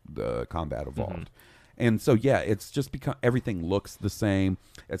 the Combat Evolved. And so, yeah, it's just become everything looks the same.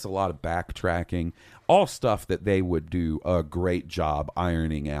 It's a lot of backtracking, all stuff that they would do a great job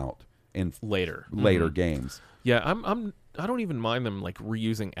ironing out in later games. Yeah, I don't even mind them like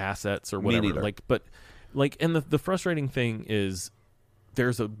reusing assets or whatever. neither. And the frustrating thing is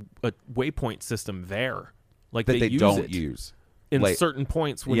there's a waypoint system there. Like That they use don't it use. in Like- certain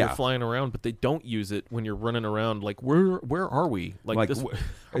points when Yeah. you're flying around, but they don't use it when you're running around. Like where are we? Like, This, wh-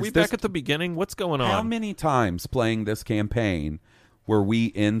 are we is back this- at the beginning? What's going on? How many times playing this campaign were we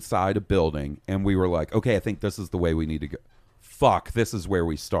inside a building and we were like, okay, I think this is the way we need to go. Fuck, this is where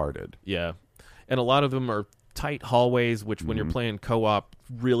we started. Yeah, and a lot of them are tight hallways, which when you're playing co-op,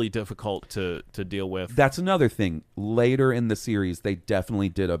 really difficult to deal with. That's another thing. Later in the series, they definitely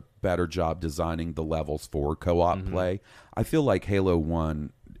did a better job designing the levels for co-op play. I feel like Halo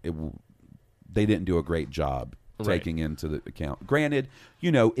 1, they didn't do a great job taking into the account. Granted,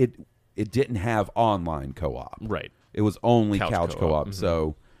 you know, it didn't have online co-op. Right. It was only Couch couch co-op. co-op.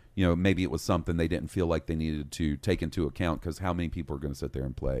 So, you know, maybe it was something they didn't feel like they needed to take into account because how many people are going to sit there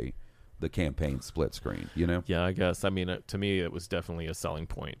and play the campaign split screen, you know? Yeah, I guess. I mean, to me, it was definitely a selling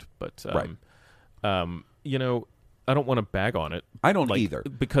point. But, Right. you know, I don't want to bag on it. I don't like, either.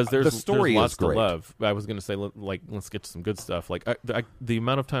 because there's The story there's lots is great. to love. I was going to say, like, let's get to some good stuff. Like, the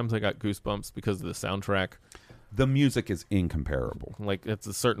amount of times I got goosebumps because of the soundtrack. The music is incomparable. Like, at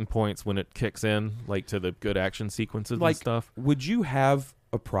certain points when it kicks in, like to the good action sequences Like, and stuff. would you have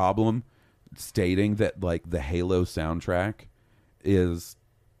a problem stating that, like, the Halo soundtrack is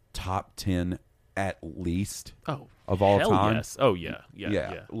top 10 at least Oh, of all hell time? yes. Oh, yeah.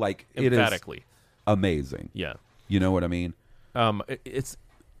 Like, it is Emphatically. amazing. Yeah. You know what I mean?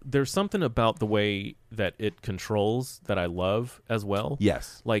 There's something about the way that it controls that I love as well.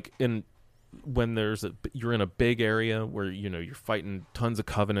 Yes. Like when you're in a big area where you're fighting tons of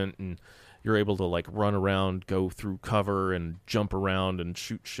Covenant and you're able to like run around, go through cover and jump around and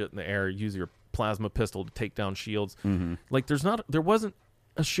shoot shit in the air, use your plasma pistol to take down shields. Like there wasn't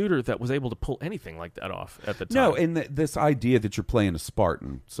a shooter that was able to pull anything like that off at the time. No, and this idea that you're playing a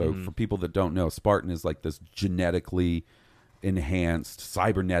Spartan. So for people that don't know, Spartan is like this genetically enhanced,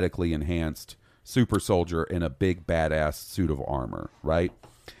 cybernetically enhanced super soldier in a big badass suit of armor, right?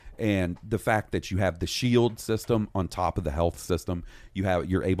 And the fact that you have the shield system on top of the health system,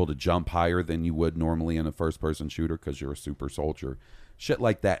 you're able to jump higher than you would normally in a first-person shooter because you're a super soldier. Shit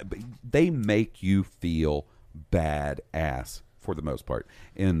like that. But they make you feel badass for the most part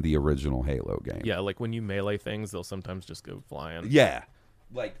in the original Halo game. Yeah, like when you melee things, they'll sometimes just go flying. Yeah.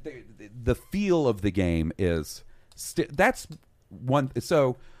 Like the feel of the game is that's one.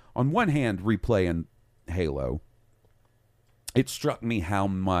 So on one hand, replaying Halo, it struck me how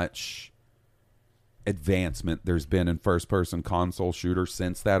much advancement there's been in first-person console shooters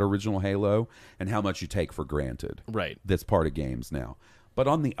since that original Halo, and how much you take for granted. Right. This part of games now. But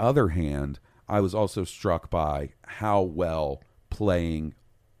on the other hand, I was also struck by how well playing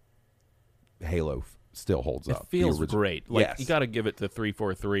Halo still holds It up. feels The original- great. Like Yes. you got to give it to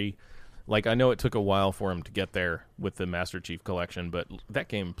 343. Like I know it took a while for him to get there with the Master Chief Collection, but that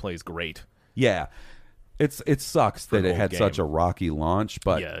game plays great. Yeah. It sucks that an it old had game. such a rocky launch,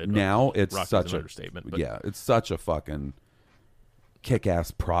 but Yeah, now it's rocky's such an a understatement, but- yeah, it's such a fucking kick-ass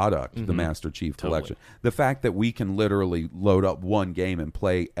product, the Master Chief Totally. Collection. The fact that we can literally load up one game and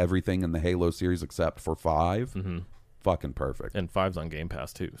play everything in the Halo series except for 5, fucking perfect. And 5's on Game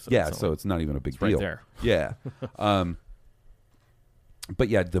Pass too. So Yeah, so it's not even a big right deal. there. Yeah. But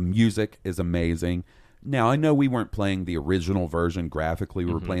yeah, the music is amazing. Now, I know we weren't playing the original version graphically.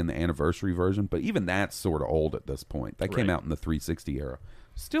 We were playing the anniversary version, but even that's sort of old at this point. That came Right. out in the 360 era.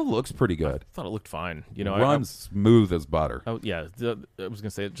 Still looks pretty good. I thought it looked fine. You know, Runs smooth as butter. I yeah, I was gonna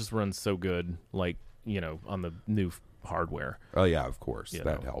say it just runs so good. Like on the new hardware. Oh, yeah, of course. You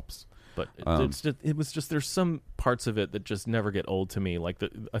That know. helps. But it was just there's some parts of it that just never get old to me. Like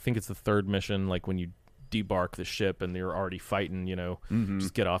I think it's the third mission, like when you debark the ship and you're already fighting.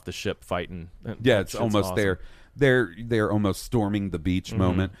 Just get off the ship fighting. Yeah, That it's shit's almost awesome. they're almost storming the beach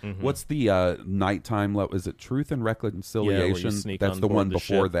moment. What's the nighttime level? Is it Truth and Reconciliation? sneak That's on the board one the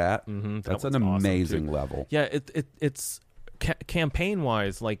before ship. that. Mhm, That's that an one's awesome, amazing too. level. Yeah, it's campaign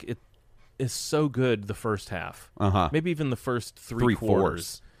wise, like it is so good the first half. Maybe even the first three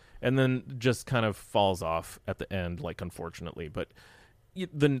quarters, and then just kind of falls off at the end, like unfortunately. But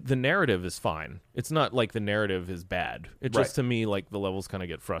the narrative is fine. It's not like the narrative is bad. It just to me like the levels kind of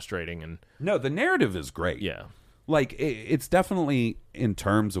get frustrating and no, the narrative is great. Yeah, like it's definitely in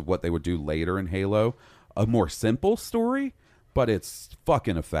terms of what they would do later in Halo, a more simple story, but it's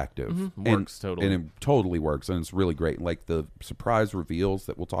fucking effective. Works totally, and it totally works, and it's really great. Like the surprise reveals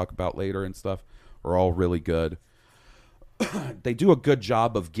that we'll talk about later and stuff are all really good. They do a good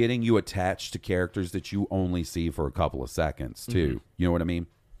job of getting you attached to characters that you only see for a couple of seconds too. You know what I mean?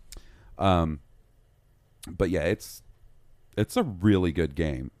 But yeah, it's a really good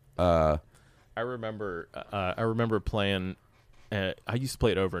game. I remember playing. I used to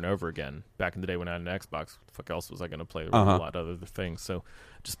play it over and over again back in the day when I had an Xbox. What the fuck else was I going to play? There was a lot of other things. So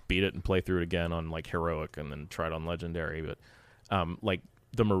just beat it and play through it again on like Heroic and then try it on Legendary. But like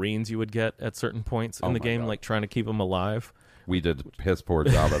the Marines you would get at certain points in the game, like trying to keep them alive. We did a piss poor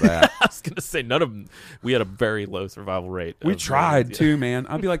job of that. I was going to say none of them. We had a very low survival rate. We tried too, man.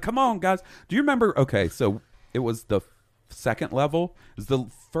 I'd be like, come on, guys. Do you remember? Okay, so it was the second level. It's the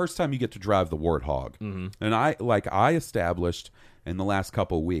first time you get to drive the Warthog. And I established in the last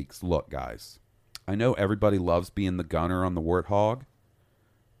couple of weeks, look, guys, I know everybody loves being the gunner on the Warthog.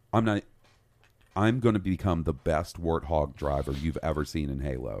 I'm going to become the best Warthog driver you've ever seen in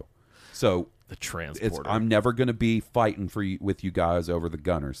Halo. So the transporter. I'm never going to be fighting with you guys over the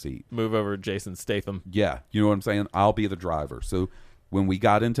gunner seat. Move over Jason Statham. Yeah, you know what I'm saying? I'll be the driver. So when we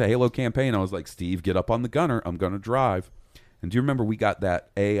got into Halo campaign, I was like, Steve, get up on the gunner. I'm going to drive. And do you remember we got that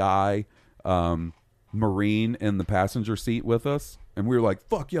AI Marine in the passenger seat with us? And we were like,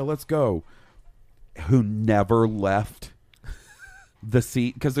 fuck yeah, let's go. Who never left the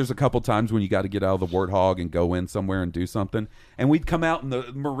seat, because there's a couple times when you got to get out of the Warthog and go in somewhere and do something, and we'd come out and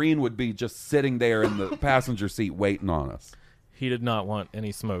the Marine would be just sitting there in the passenger seat waiting on us. He did not want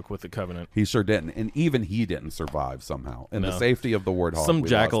any smoke with the Covenant. He sure didn't, and even he didn't survive somehow in the safety of the Warthog. Some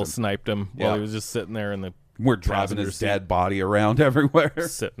jackal sniped him while he was just sitting there in the we're driving his dead body around everywhere,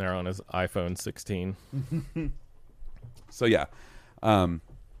 sitting there on his iPhone 16. So yeah, I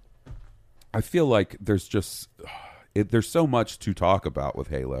feel like there's just there's so much to talk about with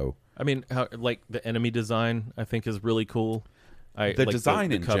Halo. I mean, like the enemy design, I think is really cool. The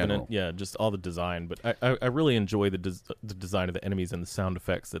design in Covenant, general, yeah, just all the design. But I really enjoy the design of the enemies and the sound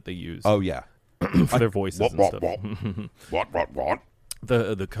effects that they use. Oh yeah, for their voices and stuff. What?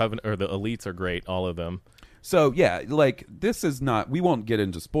 The Covenant or the Elites are great, all of them. So yeah, like this is not. We won't get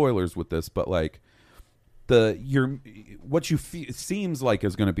into spoilers with this, but like seems like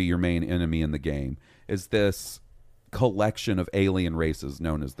is going to be your main enemy in the game is this collection of alien races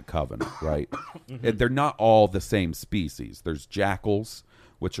known as the Covenant, right? They're not all the same species. There's jackals,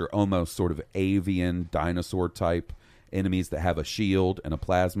 which are almost sort of avian dinosaur type enemies that have a shield and a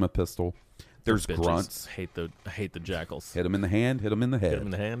plasma pistol. There's grunts. I hate the jackals. Hit them in the hand, hit them in the head. Hit them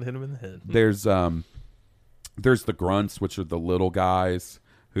in the hand, hit them in the head. There's the grunts, which are the little guys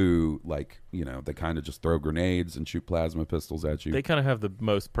who, like, you know, they kind of just throw grenades and shoot plasma pistols at you. They kind of have the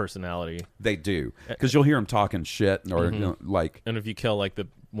most personality. They do, because you'll hear them talking shit, or you know, like. And if you kill like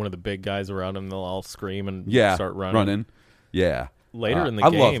one of the big guys around them, they'll all scream and start running. Yeah. Later in the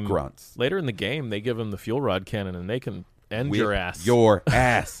game, I love grunts. Later in the game, they give them the fuel rod cannon, and they can end your ass. Your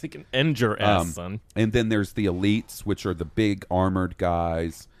ass. They can end your ass, son. And then there's the elites, which are the big armored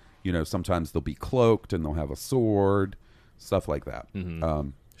guys. You know, sometimes they'll be cloaked and they'll have a sword, stuff like that.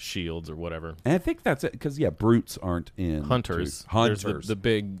 Shields or whatever. And I think that's it, because brutes aren't in hunters. Hunters, there's the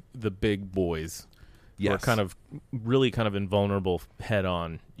big boys. Yes, are kind of invulnerable head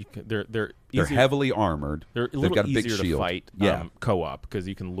on. They're heavily armored. They're a little easier to fight. Co-op, because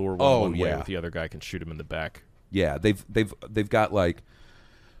you can lure one way with the other guy can shoot him in the back. Yeah, they've got like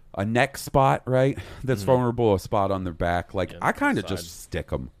a neck spot, right? That's vulnerable, a spot on their back. Like I kind of just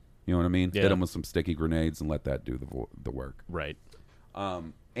stick them. You know what I mean? Yeah. Hit them with some sticky grenades and let that do the work. Right.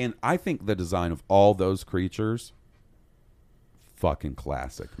 And I think the design of all those creatures, fucking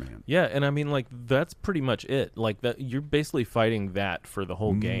classic, man. Yeah, and I mean, like, that's pretty much it. Like, that you're basically fighting that for the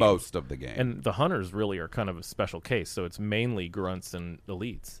whole game. Most of the game. And the hunters really are kind of a special case, so it's mainly grunts and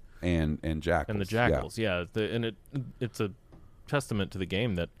elites. And jackals. And the jackals, yeah. It's a testament to the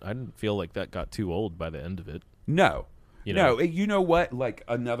game that I didn't feel like that got too old by the end of it. No. No, you know what? Like,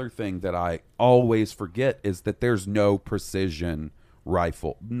 another thing that I always forget is that there's no precision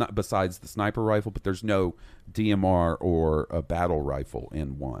rifle, not besides the sniper rifle, but there's no DMR or a battle rifle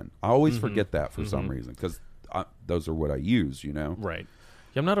in one. I always forget that for some reason, because those are what I use, you know? Right.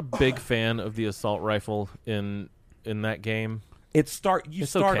 Yeah, I'm not a big fan of the assault rifle in that game. You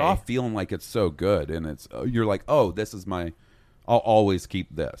start off feeling like it's so good, and it's you're like, oh, this is I'll always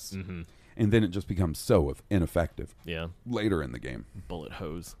keep this. and then it just becomes so ineffective Yeah. later in the game. Bullet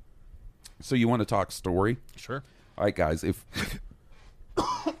hose. So you want to talk story? Sure. All right, guys. If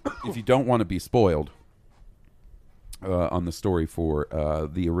you don't want to be spoiled on the story for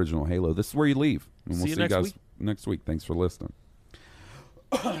the original Halo, this is where you leave. And See we'll you see you next guys week. next week. Thanks for listening.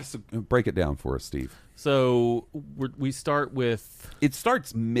 So break it down for us, Steve. So we start with It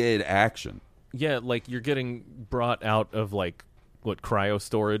starts mid-action. like you're getting brought out of like what cryo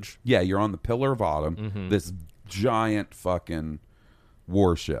storage. Yeah, you're on the Pillar of Autumn, Mm-hmm. this giant fucking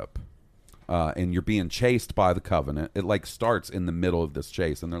warship, and you're being chased by the Covenant. It like starts in the middle of this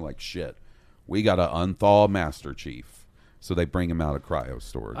chase, and they're like, "Shit, we got to unthaw Master Chief." So they bring him out of cryo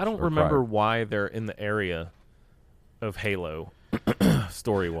storage. I don't or remember cryo. why they're in the area of Halo,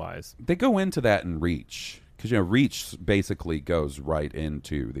 story wise. They go into that in Reach, because Reach basically goes right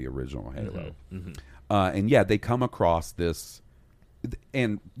into the original Halo, and yeah, they come across this.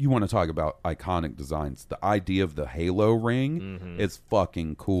 And you want to talk about iconic designs. The idea of the Halo ring is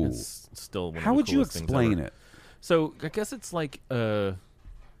fucking cool. It's still one How of the would you coolest things explain ever. it? So I guess it's like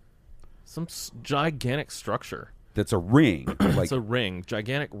some gigantic structure. That's a ring. Like, It's a ring,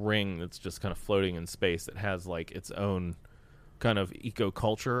 gigantic ring that's just kind of floating in space that has like its own kind of eco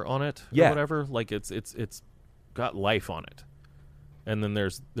culture on it, Yeah. or whatever. Like it's got life on it, and then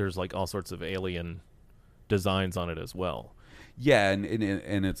there's like all sorts of alien designs on it as well. yeah, and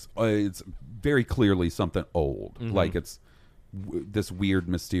it's very clearly something old. Like it's this weird,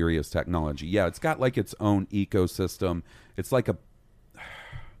 mysterious technology. Yeah, it's got like its own ecosystem. It's like a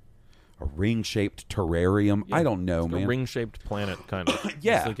ring-shaped terrarium. I don't know, It's man. a ring-shaped planet, kind of.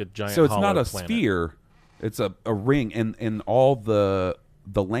 Yeah, It's like a giant. so it's not hollow a planet. sphere. It's a ring, and all the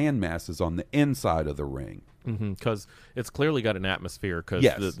landmass is on the inside of the ring. Because it's clearly got an atmosphere. Because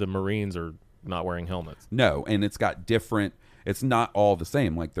Yes. the Marines are not wearing helmets. No, and it's got different. It's not all the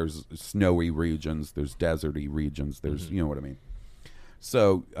same. Like there's snowy regions, there's deserty regions, there's you know what I mean.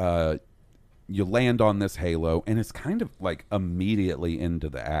 So you land on this Halo, and it's kind of like immediately into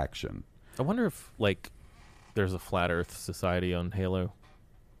the action. I wonder if like there's a flat Earth society on Halo.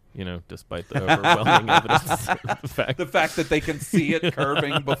 Despite the overwhelming evidence, The fact that they can see it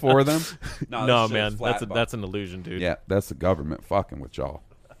curving before them. No, this shit's man, flat, that's an illusion, dude. yeah, that's the government fucking with y'all.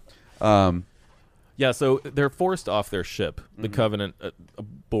 Yeah, so they're forced off their ship. The Covenant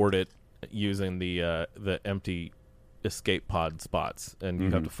board it using the empty escape pod spots, and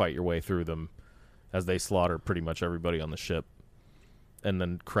you have to fight your way through them as they slaughter pretty much everybody on the ship, and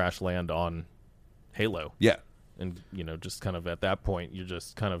then crash land on Halo. Yeah, And just kind of at that point, you're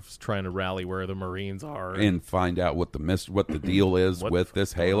just kind of trying to rally where the Marines are and find out what the deal is what with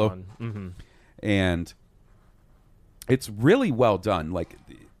this going Halo. on. Mm-hmm. And it's really well done. Like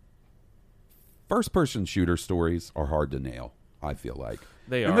first-person shooter stories are hard to nail, I feel like.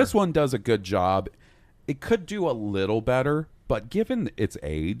 They and are. this one does a good job. It could do a little better, but given its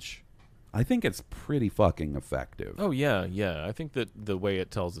age, I think it's pretty fucking effective. Oh yeah. I think that the way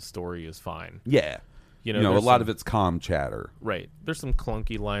it tells the story is fine. Yeah. You A know, there's lot some- of it's calm chatter. Right. There's some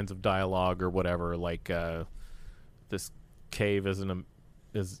clunky lines of dialogue or whatever, like this cave isn't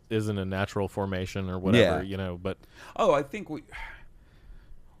a natural formation or whatever, Yeah. but Oh, I think we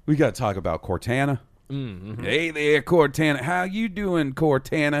got to talk about Cortana. Hey there, Cortana. How you doing,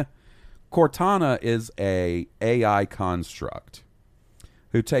 Cortana? Cortana is a AI construct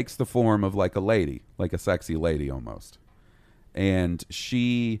who takes the form of like a lady, like a sexy lady almost. And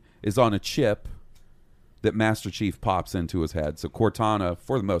she is on a chip that Master Chief pops into his head. So Cortana,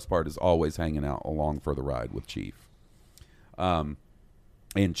 for the most part, is always hanging out along for the ride with Chief. And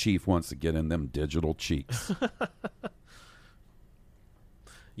Chief wants to get in them digital cheeks.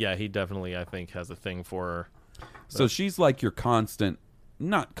 yeah, he definitely, I think, has a thing for her. So she's like your constant,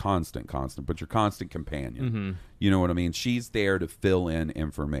 not constant, but your constant companion. You know what I mean? She's there to fill in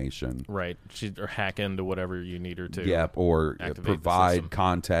information. Right. Or hack into whatever you need her to. Yep, or activate the provide system.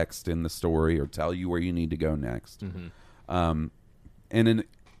 context in the story or tell you where you need to go next. And an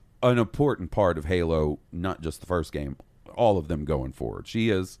important part of Halo, not just the first game, all of them going forward. She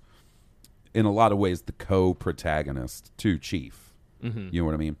is, in a lot of ways, the co-protagonist to Chief. You know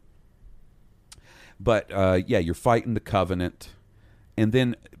what I mean? But, yeah, you're fighting the Covenant. And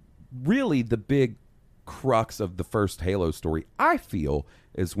then, really, the big crux of the first Halo story, I feel,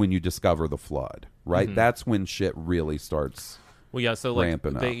 is when you discover the Flood, right? That's when shit really starts. Well, yeah, so like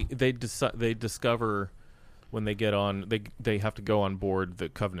ramping they discover when they get on, they have to go on board the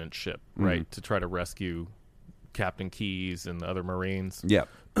Covenant ship, right, to try to rescue Captain Keyes and the other Marines. Yeah.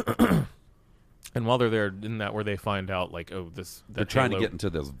 And while they're there, isn't that where they find out, like, oh, They're trying to Halo, get into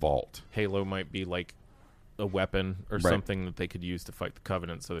this vault. Halo might be like a weapon or Right. something that they could use to fight the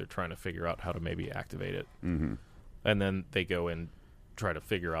Covenant, so they're trying to figure out how to maybe activate it. Mm-hmm. And then they go and try to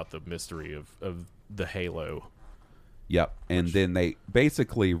figure out the mystery of the Halo. Yep. And then they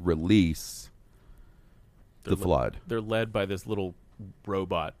basically release the Flood. They're led by this little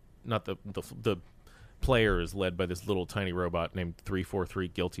robot. Not the player is led by this little tiny robot named 343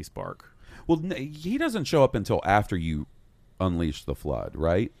 Guilty Spark. Well, he doesn't show up until after you unleash the Flood,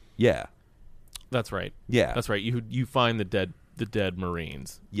 right? Yeah. That's right. Yeah. That's right. You find the dead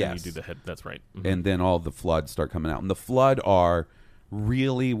Marines. Yes. And you do the head. That's right. Mhm. And then all the Flood start coming out. And the Flood are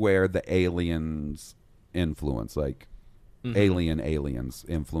really where the aliens influence, like aliens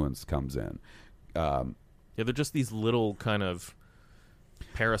influence comes in. Yeah, they're just these little kind of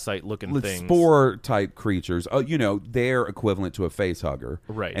parasite-looking things. Spore-type creatures. They're equivalent to a face hugger.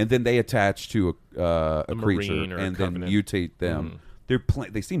 Right. And then they attach to a creature Marine or a and then Covenant. mutate them.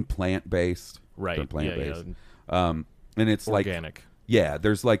 They seem plant-based. Right. They're plant-based. Yeah. And it's Organic.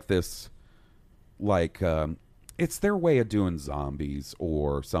 there's like this, it's their way of doing zombies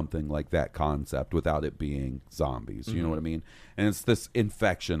or something like that concept without it being zombies. You know what I mean? And it's this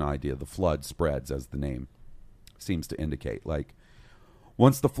infection idea. The Flood spreads, as the name seems to indicate. Like,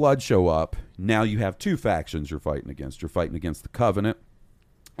 once the Flood show up, now you have two factions you're fighting against. You're fighting against the Covenant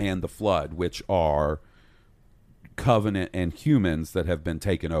and the Flood, which are Covenant and humans that have been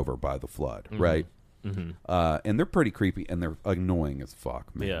taken over by the Flood, right? Mm-hmm. And they're pretty creepy and they're annoying as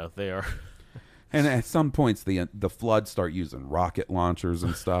fuck, man. Yeah, they are. And at some points, the Flood start using rocket launchers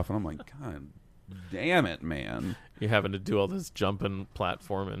and stuff, and I'm like, God damn it, man! You're having to do all this jumping,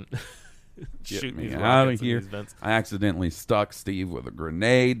 platforming, Get shooting me these out rockets of here! in these vents. I accidentally stuck Steve with a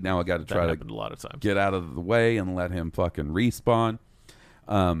grenade. Now I got to That try happened to a lot of times. get out of the way and let him fucking respawn.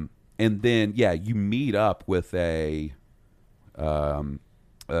 And then you meet up with a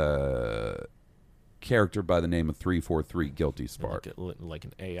character by the name of 343 Guilty Spark. Like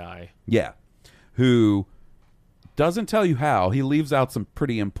an AI. Yeah. Who doesn't tell you how. He leaves out some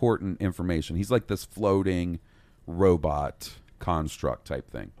pretty important information. He's like this floating robot construct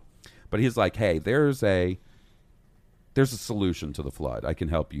type thing. But he's like, hey, there's a solution to the Flood. I can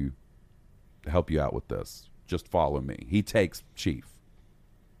help you out with this. Just follow me. He takes Chief.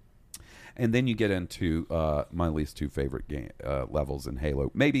 And then you get into my least two favorite levels in Halo.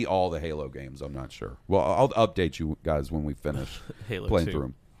 Maybe all the Halo games. I'm not sure. Well, I'll update you guys when we finish Halo playing 2. through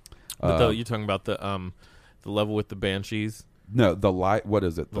them. But you're talking about the level with the Banshees, No, what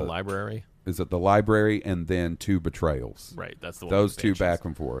is it? the library. Is it the library and then two betrayals? Right, that's the one. Those with the two Banshees. back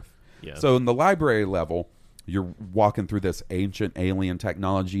and forth. Yeah. So in the library level, you're walking through this ancient alien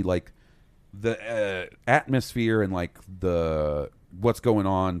technology, like the atmosphere and like the what's going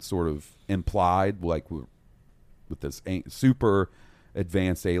on, sort of implied, like with this super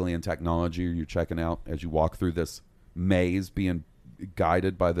advanced alien technology you're checking out as you walk through this maze, being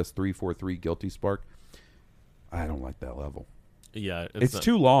guided by this 343 Guilty Spark. I don't like that level. Yeah, It's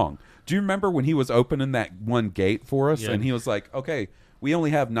too long. Do you remember when he was opening that one gate for us, Yeah. and he was like, okay, we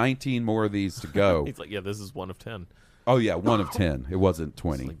only have 19 more of these to go. He's like, yeah, this is 1 of 10. Oh, yeah, 1 of 10. It wasn't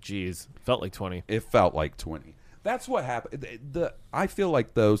 20. It's like, geez, felt like 20. It felt like 20. That's what happened. I feel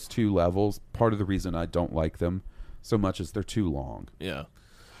like those two levels, part of the reason I don't like them so much is they're too long. Yeah,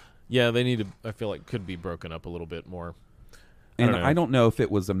 yeah, they need to. I feel like could be broken up a little bit more. And I don't know if it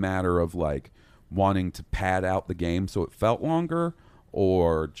was a matter of like wanting to pad out the game so it felt longer,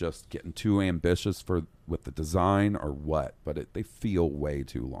 or just getting too ambitious with the design, or what. But they feel way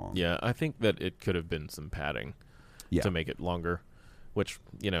too long. Yeah, I think that it could have been some padding to make it longer, which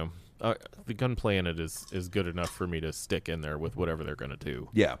the gunplay in it is good enough for me to stick in there with whatever they're going to do.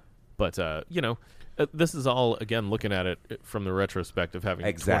 Yeah. But this is all again looking at it from the retrospect of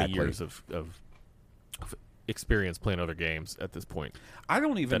having 20 years of experience playing other games at this point. I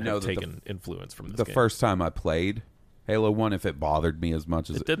don't even that know have that taken influence from this the game. first time I played Halo 1 if it bothered me as much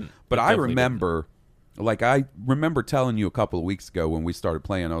as It didn't. But It I definitely remember telling you a couple of weeks ago when we started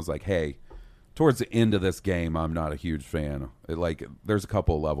playing, I was like, hey, towards the end of this game, I'm not a huge fan. There's a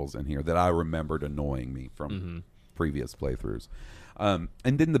couple of levels in here that I remembered annoying me from previous playthroughs. And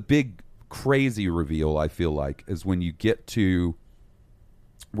then the big crazy reveal, I feel like, is when you get to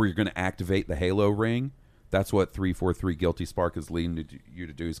where you're going to activate the Halo ring. That's what 343 Guilty Spark is leading you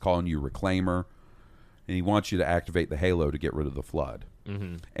to do. He's calling you Reclaimer, and he wants you to activate the Halo to get rid of the Flood.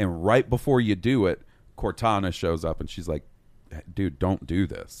 Mm-hmm. And right before you do it, Cortana shows up, and she's like, dude, don't do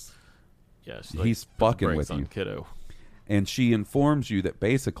this. Yeah, He's fucking with you. Kiddo. And she informs you that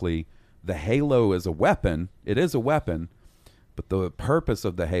basically the Halo is a weapon. It is a weapon, but the purpose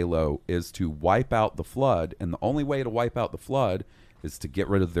of the Halo is to wipe out the Flood, and the only way to wipe out the Flood is to get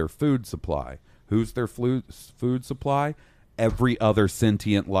rid of their food supply. Who's their food supply? Every other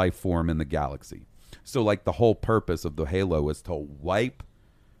sentient life form in the galaxy. So, like, the whole purpose of the Halo is to wipe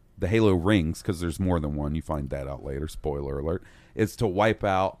the Halo rings, because there's more than one. You find that out later. Spoiler alert. Is to wipe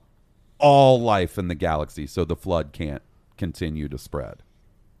out all life in the galaxy so the flood can't continue to spread.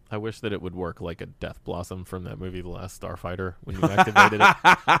 I wish that it would work like a Death Blossom from that movie, The Last Starfighter, when you activated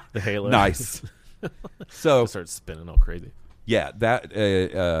it. The Halo. Nice. So it starts spinning all crazy. Yeah, that's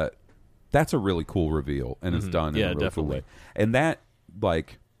a really cool reveal, and it's done in a really cool way. And that,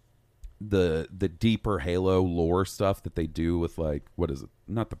 like, the deeper Halo lore stuff that they do with, like, what is it?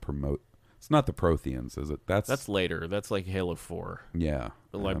 It's not the Protheans, is it? That's later. That's like Halo 4. Yeah.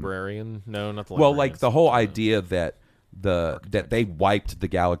 The Librarian? No, not the Well, Librarian. like the whole idea that that they wiped the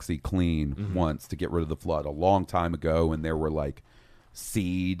galaxy clean once to get rid of the flood a long time ago, and there were, like,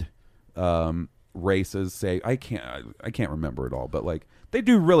 seed races. Say I can't remember it all, but, like, they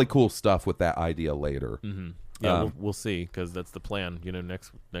do really cool stuff with that idea later. Yeah, we'll see, because that's the plan.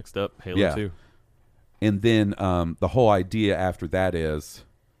 Next up, Halo 2. And then the whole idea after that is,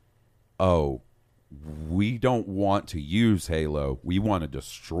 we don't want to use Halo. We want to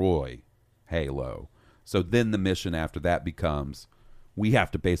destroy Halo. So then the mission after that becomes, we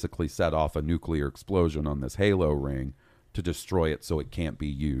have to basically set off a nuclear explosion on this Halo ring to destroy it so it can't be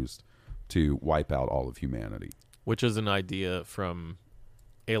used to wipe out all of humanity. Which is an idea from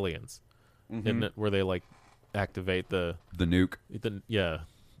Aliens, isn't it? Where they, like, activate the nuke.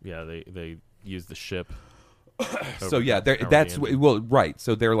 They use the ship. So yeah, that's right.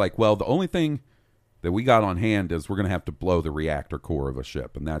 So they're like, well, the only thing that we got on hand is we're going to have to blow the reactor core of a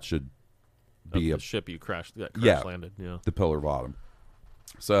ship, and that should be a ship you crash landed. Yeah, the Pillar of Autumn.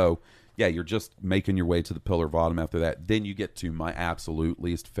 So yeah, you're just making your way to the Pillar of Autumn after that. Then you get to my absolute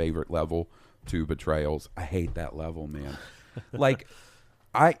least favorite level, 2 Betrayals. I hate that level, man. Like.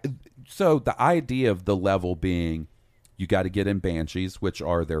 So the idea of the level being, you got to get in Banshees, which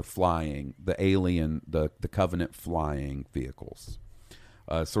are their flying, the alien, the Covenant flying vehicles,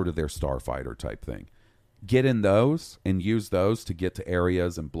 sort of their Starfighter type thing. Get in those and use those to get to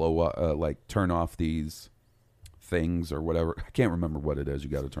areas and blow up, like turn off these things or whatever. I can't remember what it is you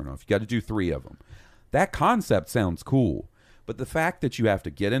got to turn off. You got to do 3 of them. That concept sounds cool, but the fact that you have to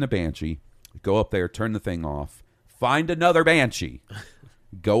get in a Banshee, go up there, turn the thing off, find another Banshee.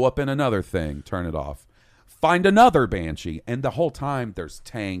 Go up in another thing, turn it off. Find another Banshee, and the whole time there's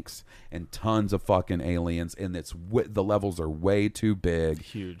tanks and tons of fucking aliens, and the levels are way too big.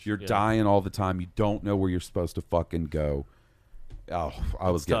 Huge. You're dying all the time. You don't know where you're supposed to fucking go. Oh,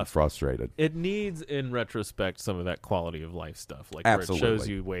 I was getting frustrated. It needs, in retrospect, some of that quality of life stuff, like Absolutely. where it shows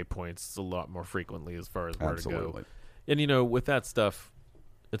you waypoints a lot more frequently as far as where to go. And with that stuff,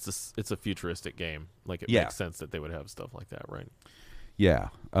 it's a futuristic game. Like, it makes sense that they would have stuff like that, right? Yeah.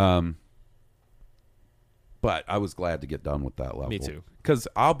 But I was glad to get done with that level. Me too. Because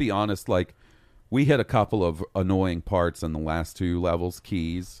I'll be honest, like, we hit a couple of annoying parts in the last 2 levels,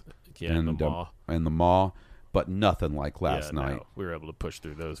 Keys and the Maw, but nothing like last night. No, we were able to push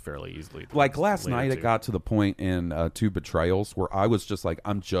through those fairly easily. Like last night, it got to the point in 2 Betrayals where I was just like,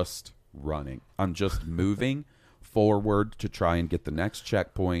 I'm just running. I'm just moving forward to try and get the next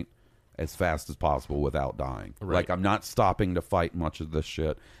checkpoint as fast as possible without dying. Right. Like, I'm not stopping to fight much of this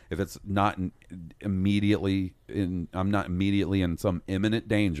shit. If it's not immediately in some imminent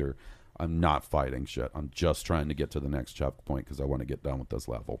danger, I'm not fighting shit. I'm just trying to get to the next checkpoint because I want to get done with this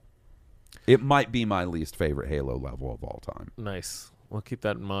level. It might be my least favorite Halo level of all time. Nice. We'll keep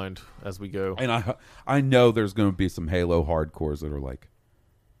that in mind as we go. And I know there's going to be some Halo hardcores that are like,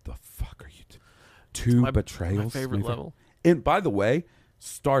 the fuck are you 2 Betrayals? My favorite level. And by the way,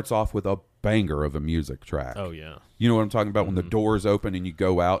 starts off with a banger of a music track. Oh, yeah. You know what I'm talking about? When the doors open and you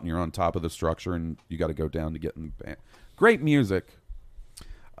go out and you're on top of the structure and you got to go down to get in the band. Great music.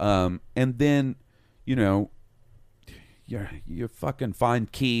 And then, you fucking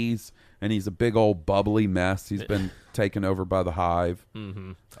find Keys, and he's a big old bubbly mess. He's been taken over by the Hive.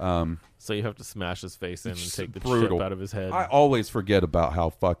 Mm-hmm. So you have to smash his face in and take the brutal. chip out of his head. I always forget about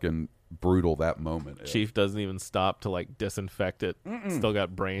how fucking brutal that moment is. Chief doesn't even stop to, like, disinfect it. Still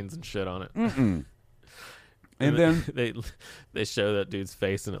got brains and shit on it. And then they show that dude's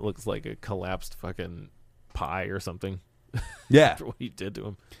face, and it looks like a collapsed fucking pie or something. Yeah. After what he did to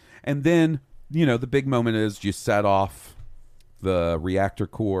him. And then, the big moment is you set off the reactor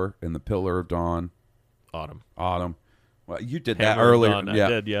core in the Pillar of Dawn. Autumn. Well, you did Hammer that earlier. Dawn, I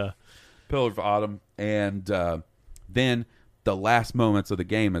did, yeah. Pillar of Autumn. And then the last moments of the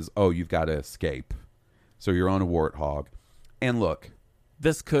game is, you've got to escape. So you're on a Warthog. And look.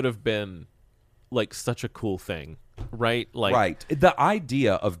 This could have been like such a cool thing, right? Like, right. The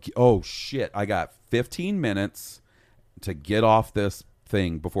idea of, oh shit, I got 15 minutes to get off this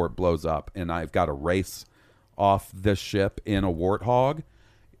thing before it blows up, and I've got to race off this ship in a Warthog.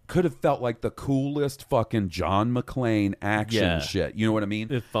 Could have felt like the coolest fucking John McClane action shit. You know what I mean?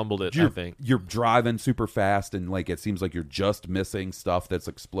 It fumbled it, I I think. You're driving super fast, and like it seems like you're just missing stuff that's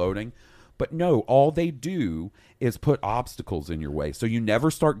exploding. But no, all they do is put obstacles in your way. So you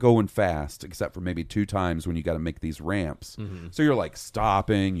never start going fast, except for maybe 2 times when you got to make these ramps. So you're like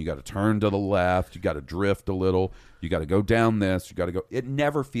stopping, you got to turn to the left, you got to drift a little, you got to go down this, you got to go. It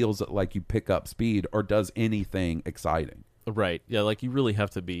never feels like you pick up speed or does anything exciting. Right. Yeah, like you really have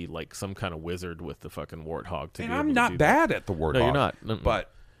to be like some kind of wizard with the fucking Warthog to And be I'm able not to do bad that. at the Warthog. No, you're not. Mm-mm.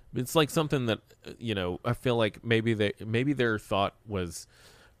 But it's like something that I feel like maybe their thought was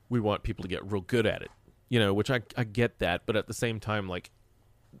we want people to get real good at it. Which I get that, but at the same time, like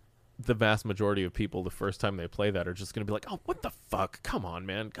the vast majority of people the first time they play that are just going to be like, "Oh, what the fuck? Come on,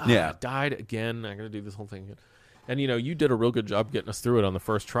 man. God, I died again. I'm going to do this whole thing again." And you did a real good job getting us through it on the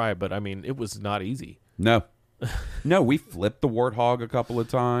first try, but I mean, it was not easy. No, we flipped the Warthog a couple of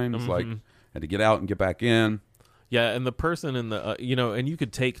times. Like, had to get out and get back in. Yeah, and the person in the and you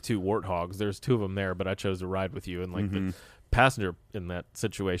could take 2 Warthogs. There's 2 of them there, but I chose to ride with you, and like the passenger in that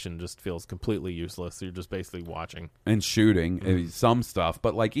situation just feels completely useless. You're just basically watching and shooting some stuff,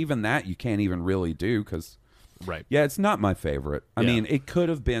 but like even that you can't even really do because right. Yeah, it's not my favorite. I mean, it could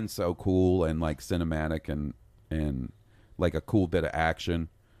have been so cool and like cinematic and like a cool bit of action,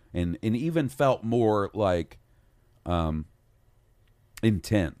 and even felt more like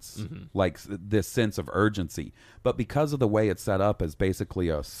intense, like this sense of urgency. But because of the way it's set up as basically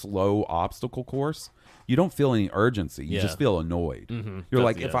a slow obstacle course, you don't feel any urgency. You just feel annoyed. You're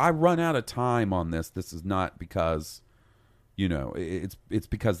like, if I run out of time on this is not because, it's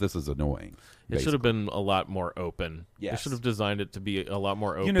because this is annoying. It should have been a lot more open. Yes. They should have designed it to be a lot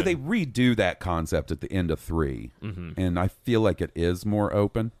more open. They redo that concept at the end of 3, and I feel like it is more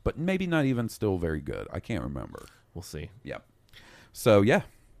open, but maybe not even still very good. I can't remember. We'll see. Yep. So, yeah,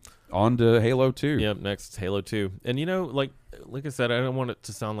 on to Halo 2. Yep, next Halo 2. And, like I said, I don't want it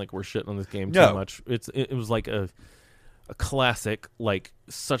to sound like we're shitting on this game too much. It was like a classic, like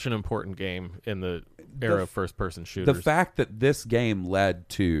such an important game in the era of first-person shooters. The fact that this game led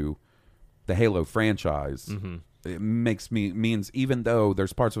to the Halo franchise it means even though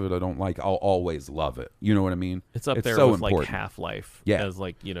there's parts of it I don't like, I'll always love it. You know what I mean? It's up there so with important. like Half-Life. Yeah. As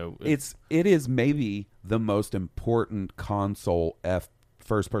like, it is maybe the most important console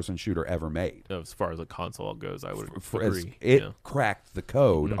first-person shooter ever made. As far as a console goes, I would As agree. it cracked the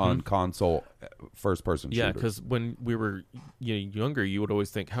code on console first-person shooters. Yeah, because when we were younger, you would always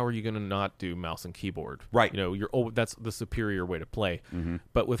think, how are you going to not do mouse and keyboard? Right. That's the superior way to play.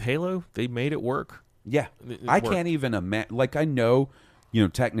 But with Halo, they made it work. Yeah. I can't even imagine. Like, I know,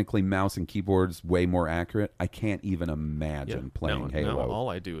 technically mouse and keyboard's way more accurate. I can't even imagine playing Halo. Now all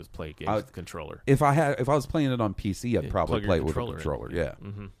I do is play games with the controller. If I was playing it on PC, I'd probably play it with a controller.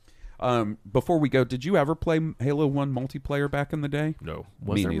 Yeah. Before we go, did you ever play Halo 1 multiplayer back in the day? No.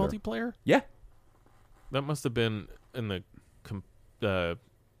 Was there multiplayer? Yeah. That must have been in the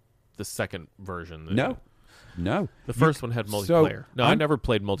second version. No. The first one had multiplayer. I never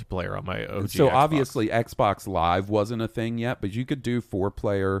played multiplayer on my OG So Xbox. obviously Xbox Live wasn't a thing yet, but you could do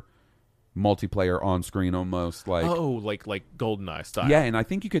 4-player multiplayer on screen almost like GoldenEye style. Yeah, and I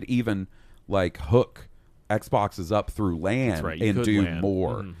think you could even like hook Xboxes up through LAN and do LAN.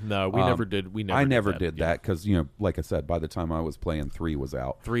 more. No, we never did. I never did that because like I said, by the time I was playing, 3 was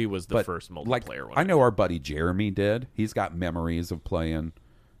out. 3 was the first multiplayer one. I know our buddy Jeremy did. He's got memories of playing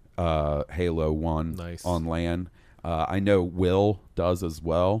Halo 1 on LAN. I know Will does as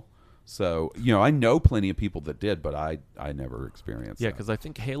well. So, I know plenty of people that did, but I never experienced that. Yeah, because I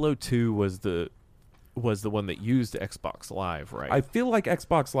think Halo 2 was the one that used Xbox Live, right? I feel like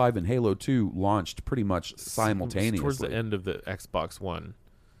Xbox Live and Halo 2 launched pretty much simultaneously. Towards the end of the Xbox One.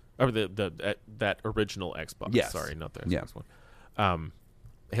 Or that original Xbox. Yes. Sorry, not the Xbox One.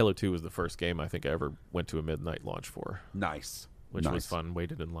 Halo 2 was the first game I think I ever went to a midnight launch for. Nice. Which was fun.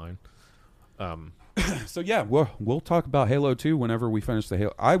 Waited in line. So yeah, we'll talk about Halo 2 whenever we finish the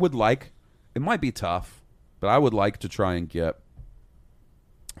Halo. It might be tough, but I would like to try and get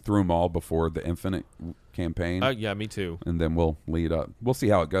through them all before the Infinite campaign. Yeah, me too. And then we'll lead up. We'll see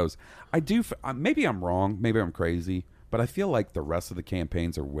how it goes. Maybe I'm wrong. Maybe I'm crazy, but I feel like the rest of the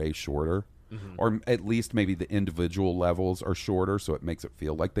campaigns are way shorter. or at least maybe the individual levels are shorter, so it makes it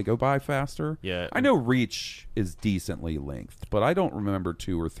feel like they go by faster. Yeah. I know Reach is decently length, but I don't remember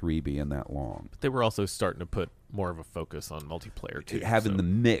 2 or 3 being that long. They were also starting to put more of a focus on multiplayer too, Having the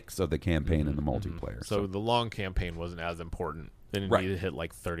mix of the campaign and the multiplayer. So the long campaign wasn't as important. They didn't need to hit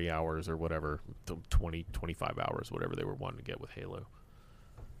like 30 hours or whatever, 20, 25 hours, whatever they were wanting to get with Halo.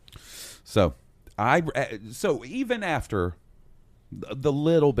 So even after the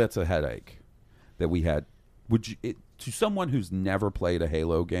little bits of headache that we had, would you, to someone who's never played a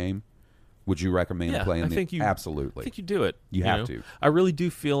Halo game, would you recommend playing absolutely. I think you do it. You have to. I really do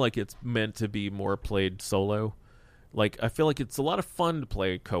feel like it's meant to be more played solo. Like, I feel like it's a lot of fun to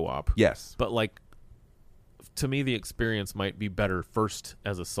play co-op. Yes. But, like, to me, the experience might be better first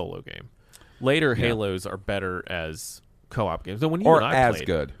as a solo game. Later, Halos are better as co-op games. And when you and I played,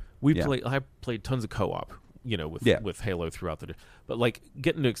 good. I played tons of co-op, with Halo throughout the day. But, like,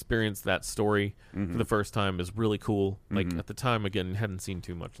 getting to experience that story for the first time is really cool. Like, at the time, again, hadn't seen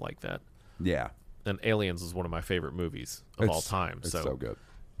too much like that. Yeah. And Aliens is one of my favorite movies of all time. It's so good.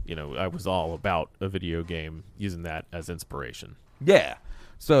 I was all about a video game using that as inspiration. Yeah.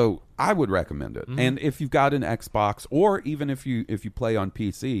 So I would recommend it. And if you've got an Xbox, or even if you play on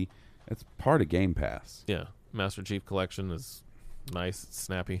PC, it's part of Game Pass. Yeah. Master Chief Collection is nice. It's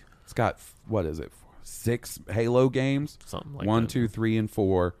snappy. It's got, 6 Halo games? Something like 1, that. 2, 3, and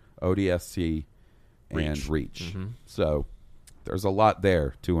 4, ODST, and Reach. So there's a lot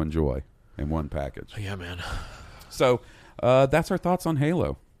there to enjoy in one package. Yeah, man. So that's our thoughts on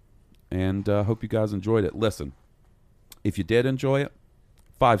Halo. And hope you guys enjoyed it. Listen, if you did enjoy it,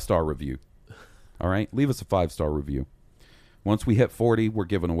 5-star review. All right? Leave us a 5-star review. Once we hit 40, we're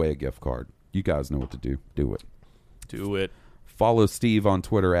giving away a gift card. You guys know what to do. Do it. Do it. Follow Steve on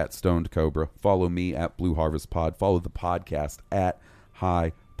Twitter at Stoned Cobra. Follow me at Blue Harvest Pod. Follow the podcast at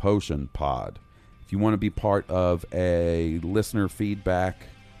High Potion Pod. If you want to be part of a listener feedback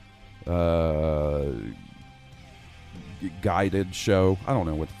guided show, I don't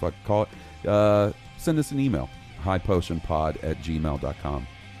know what the fuck to call it, send us an email, highpotionpod@gmail.com.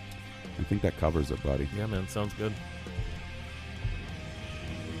 I think that covers it, buddy. Yeah, man. Sounds good.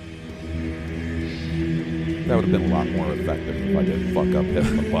 That would have been a lot more effective if I didn't fuck up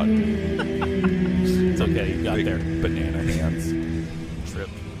hitting the button. It's okay. You got Big there. banana hands. Trip.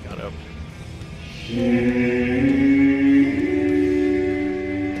 Got up.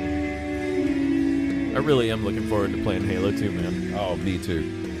 I really am looking forward to playing Halo 2, man. Oh, me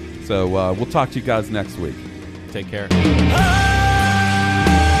too. So we'll talk to you guys next week. Take care. Hey!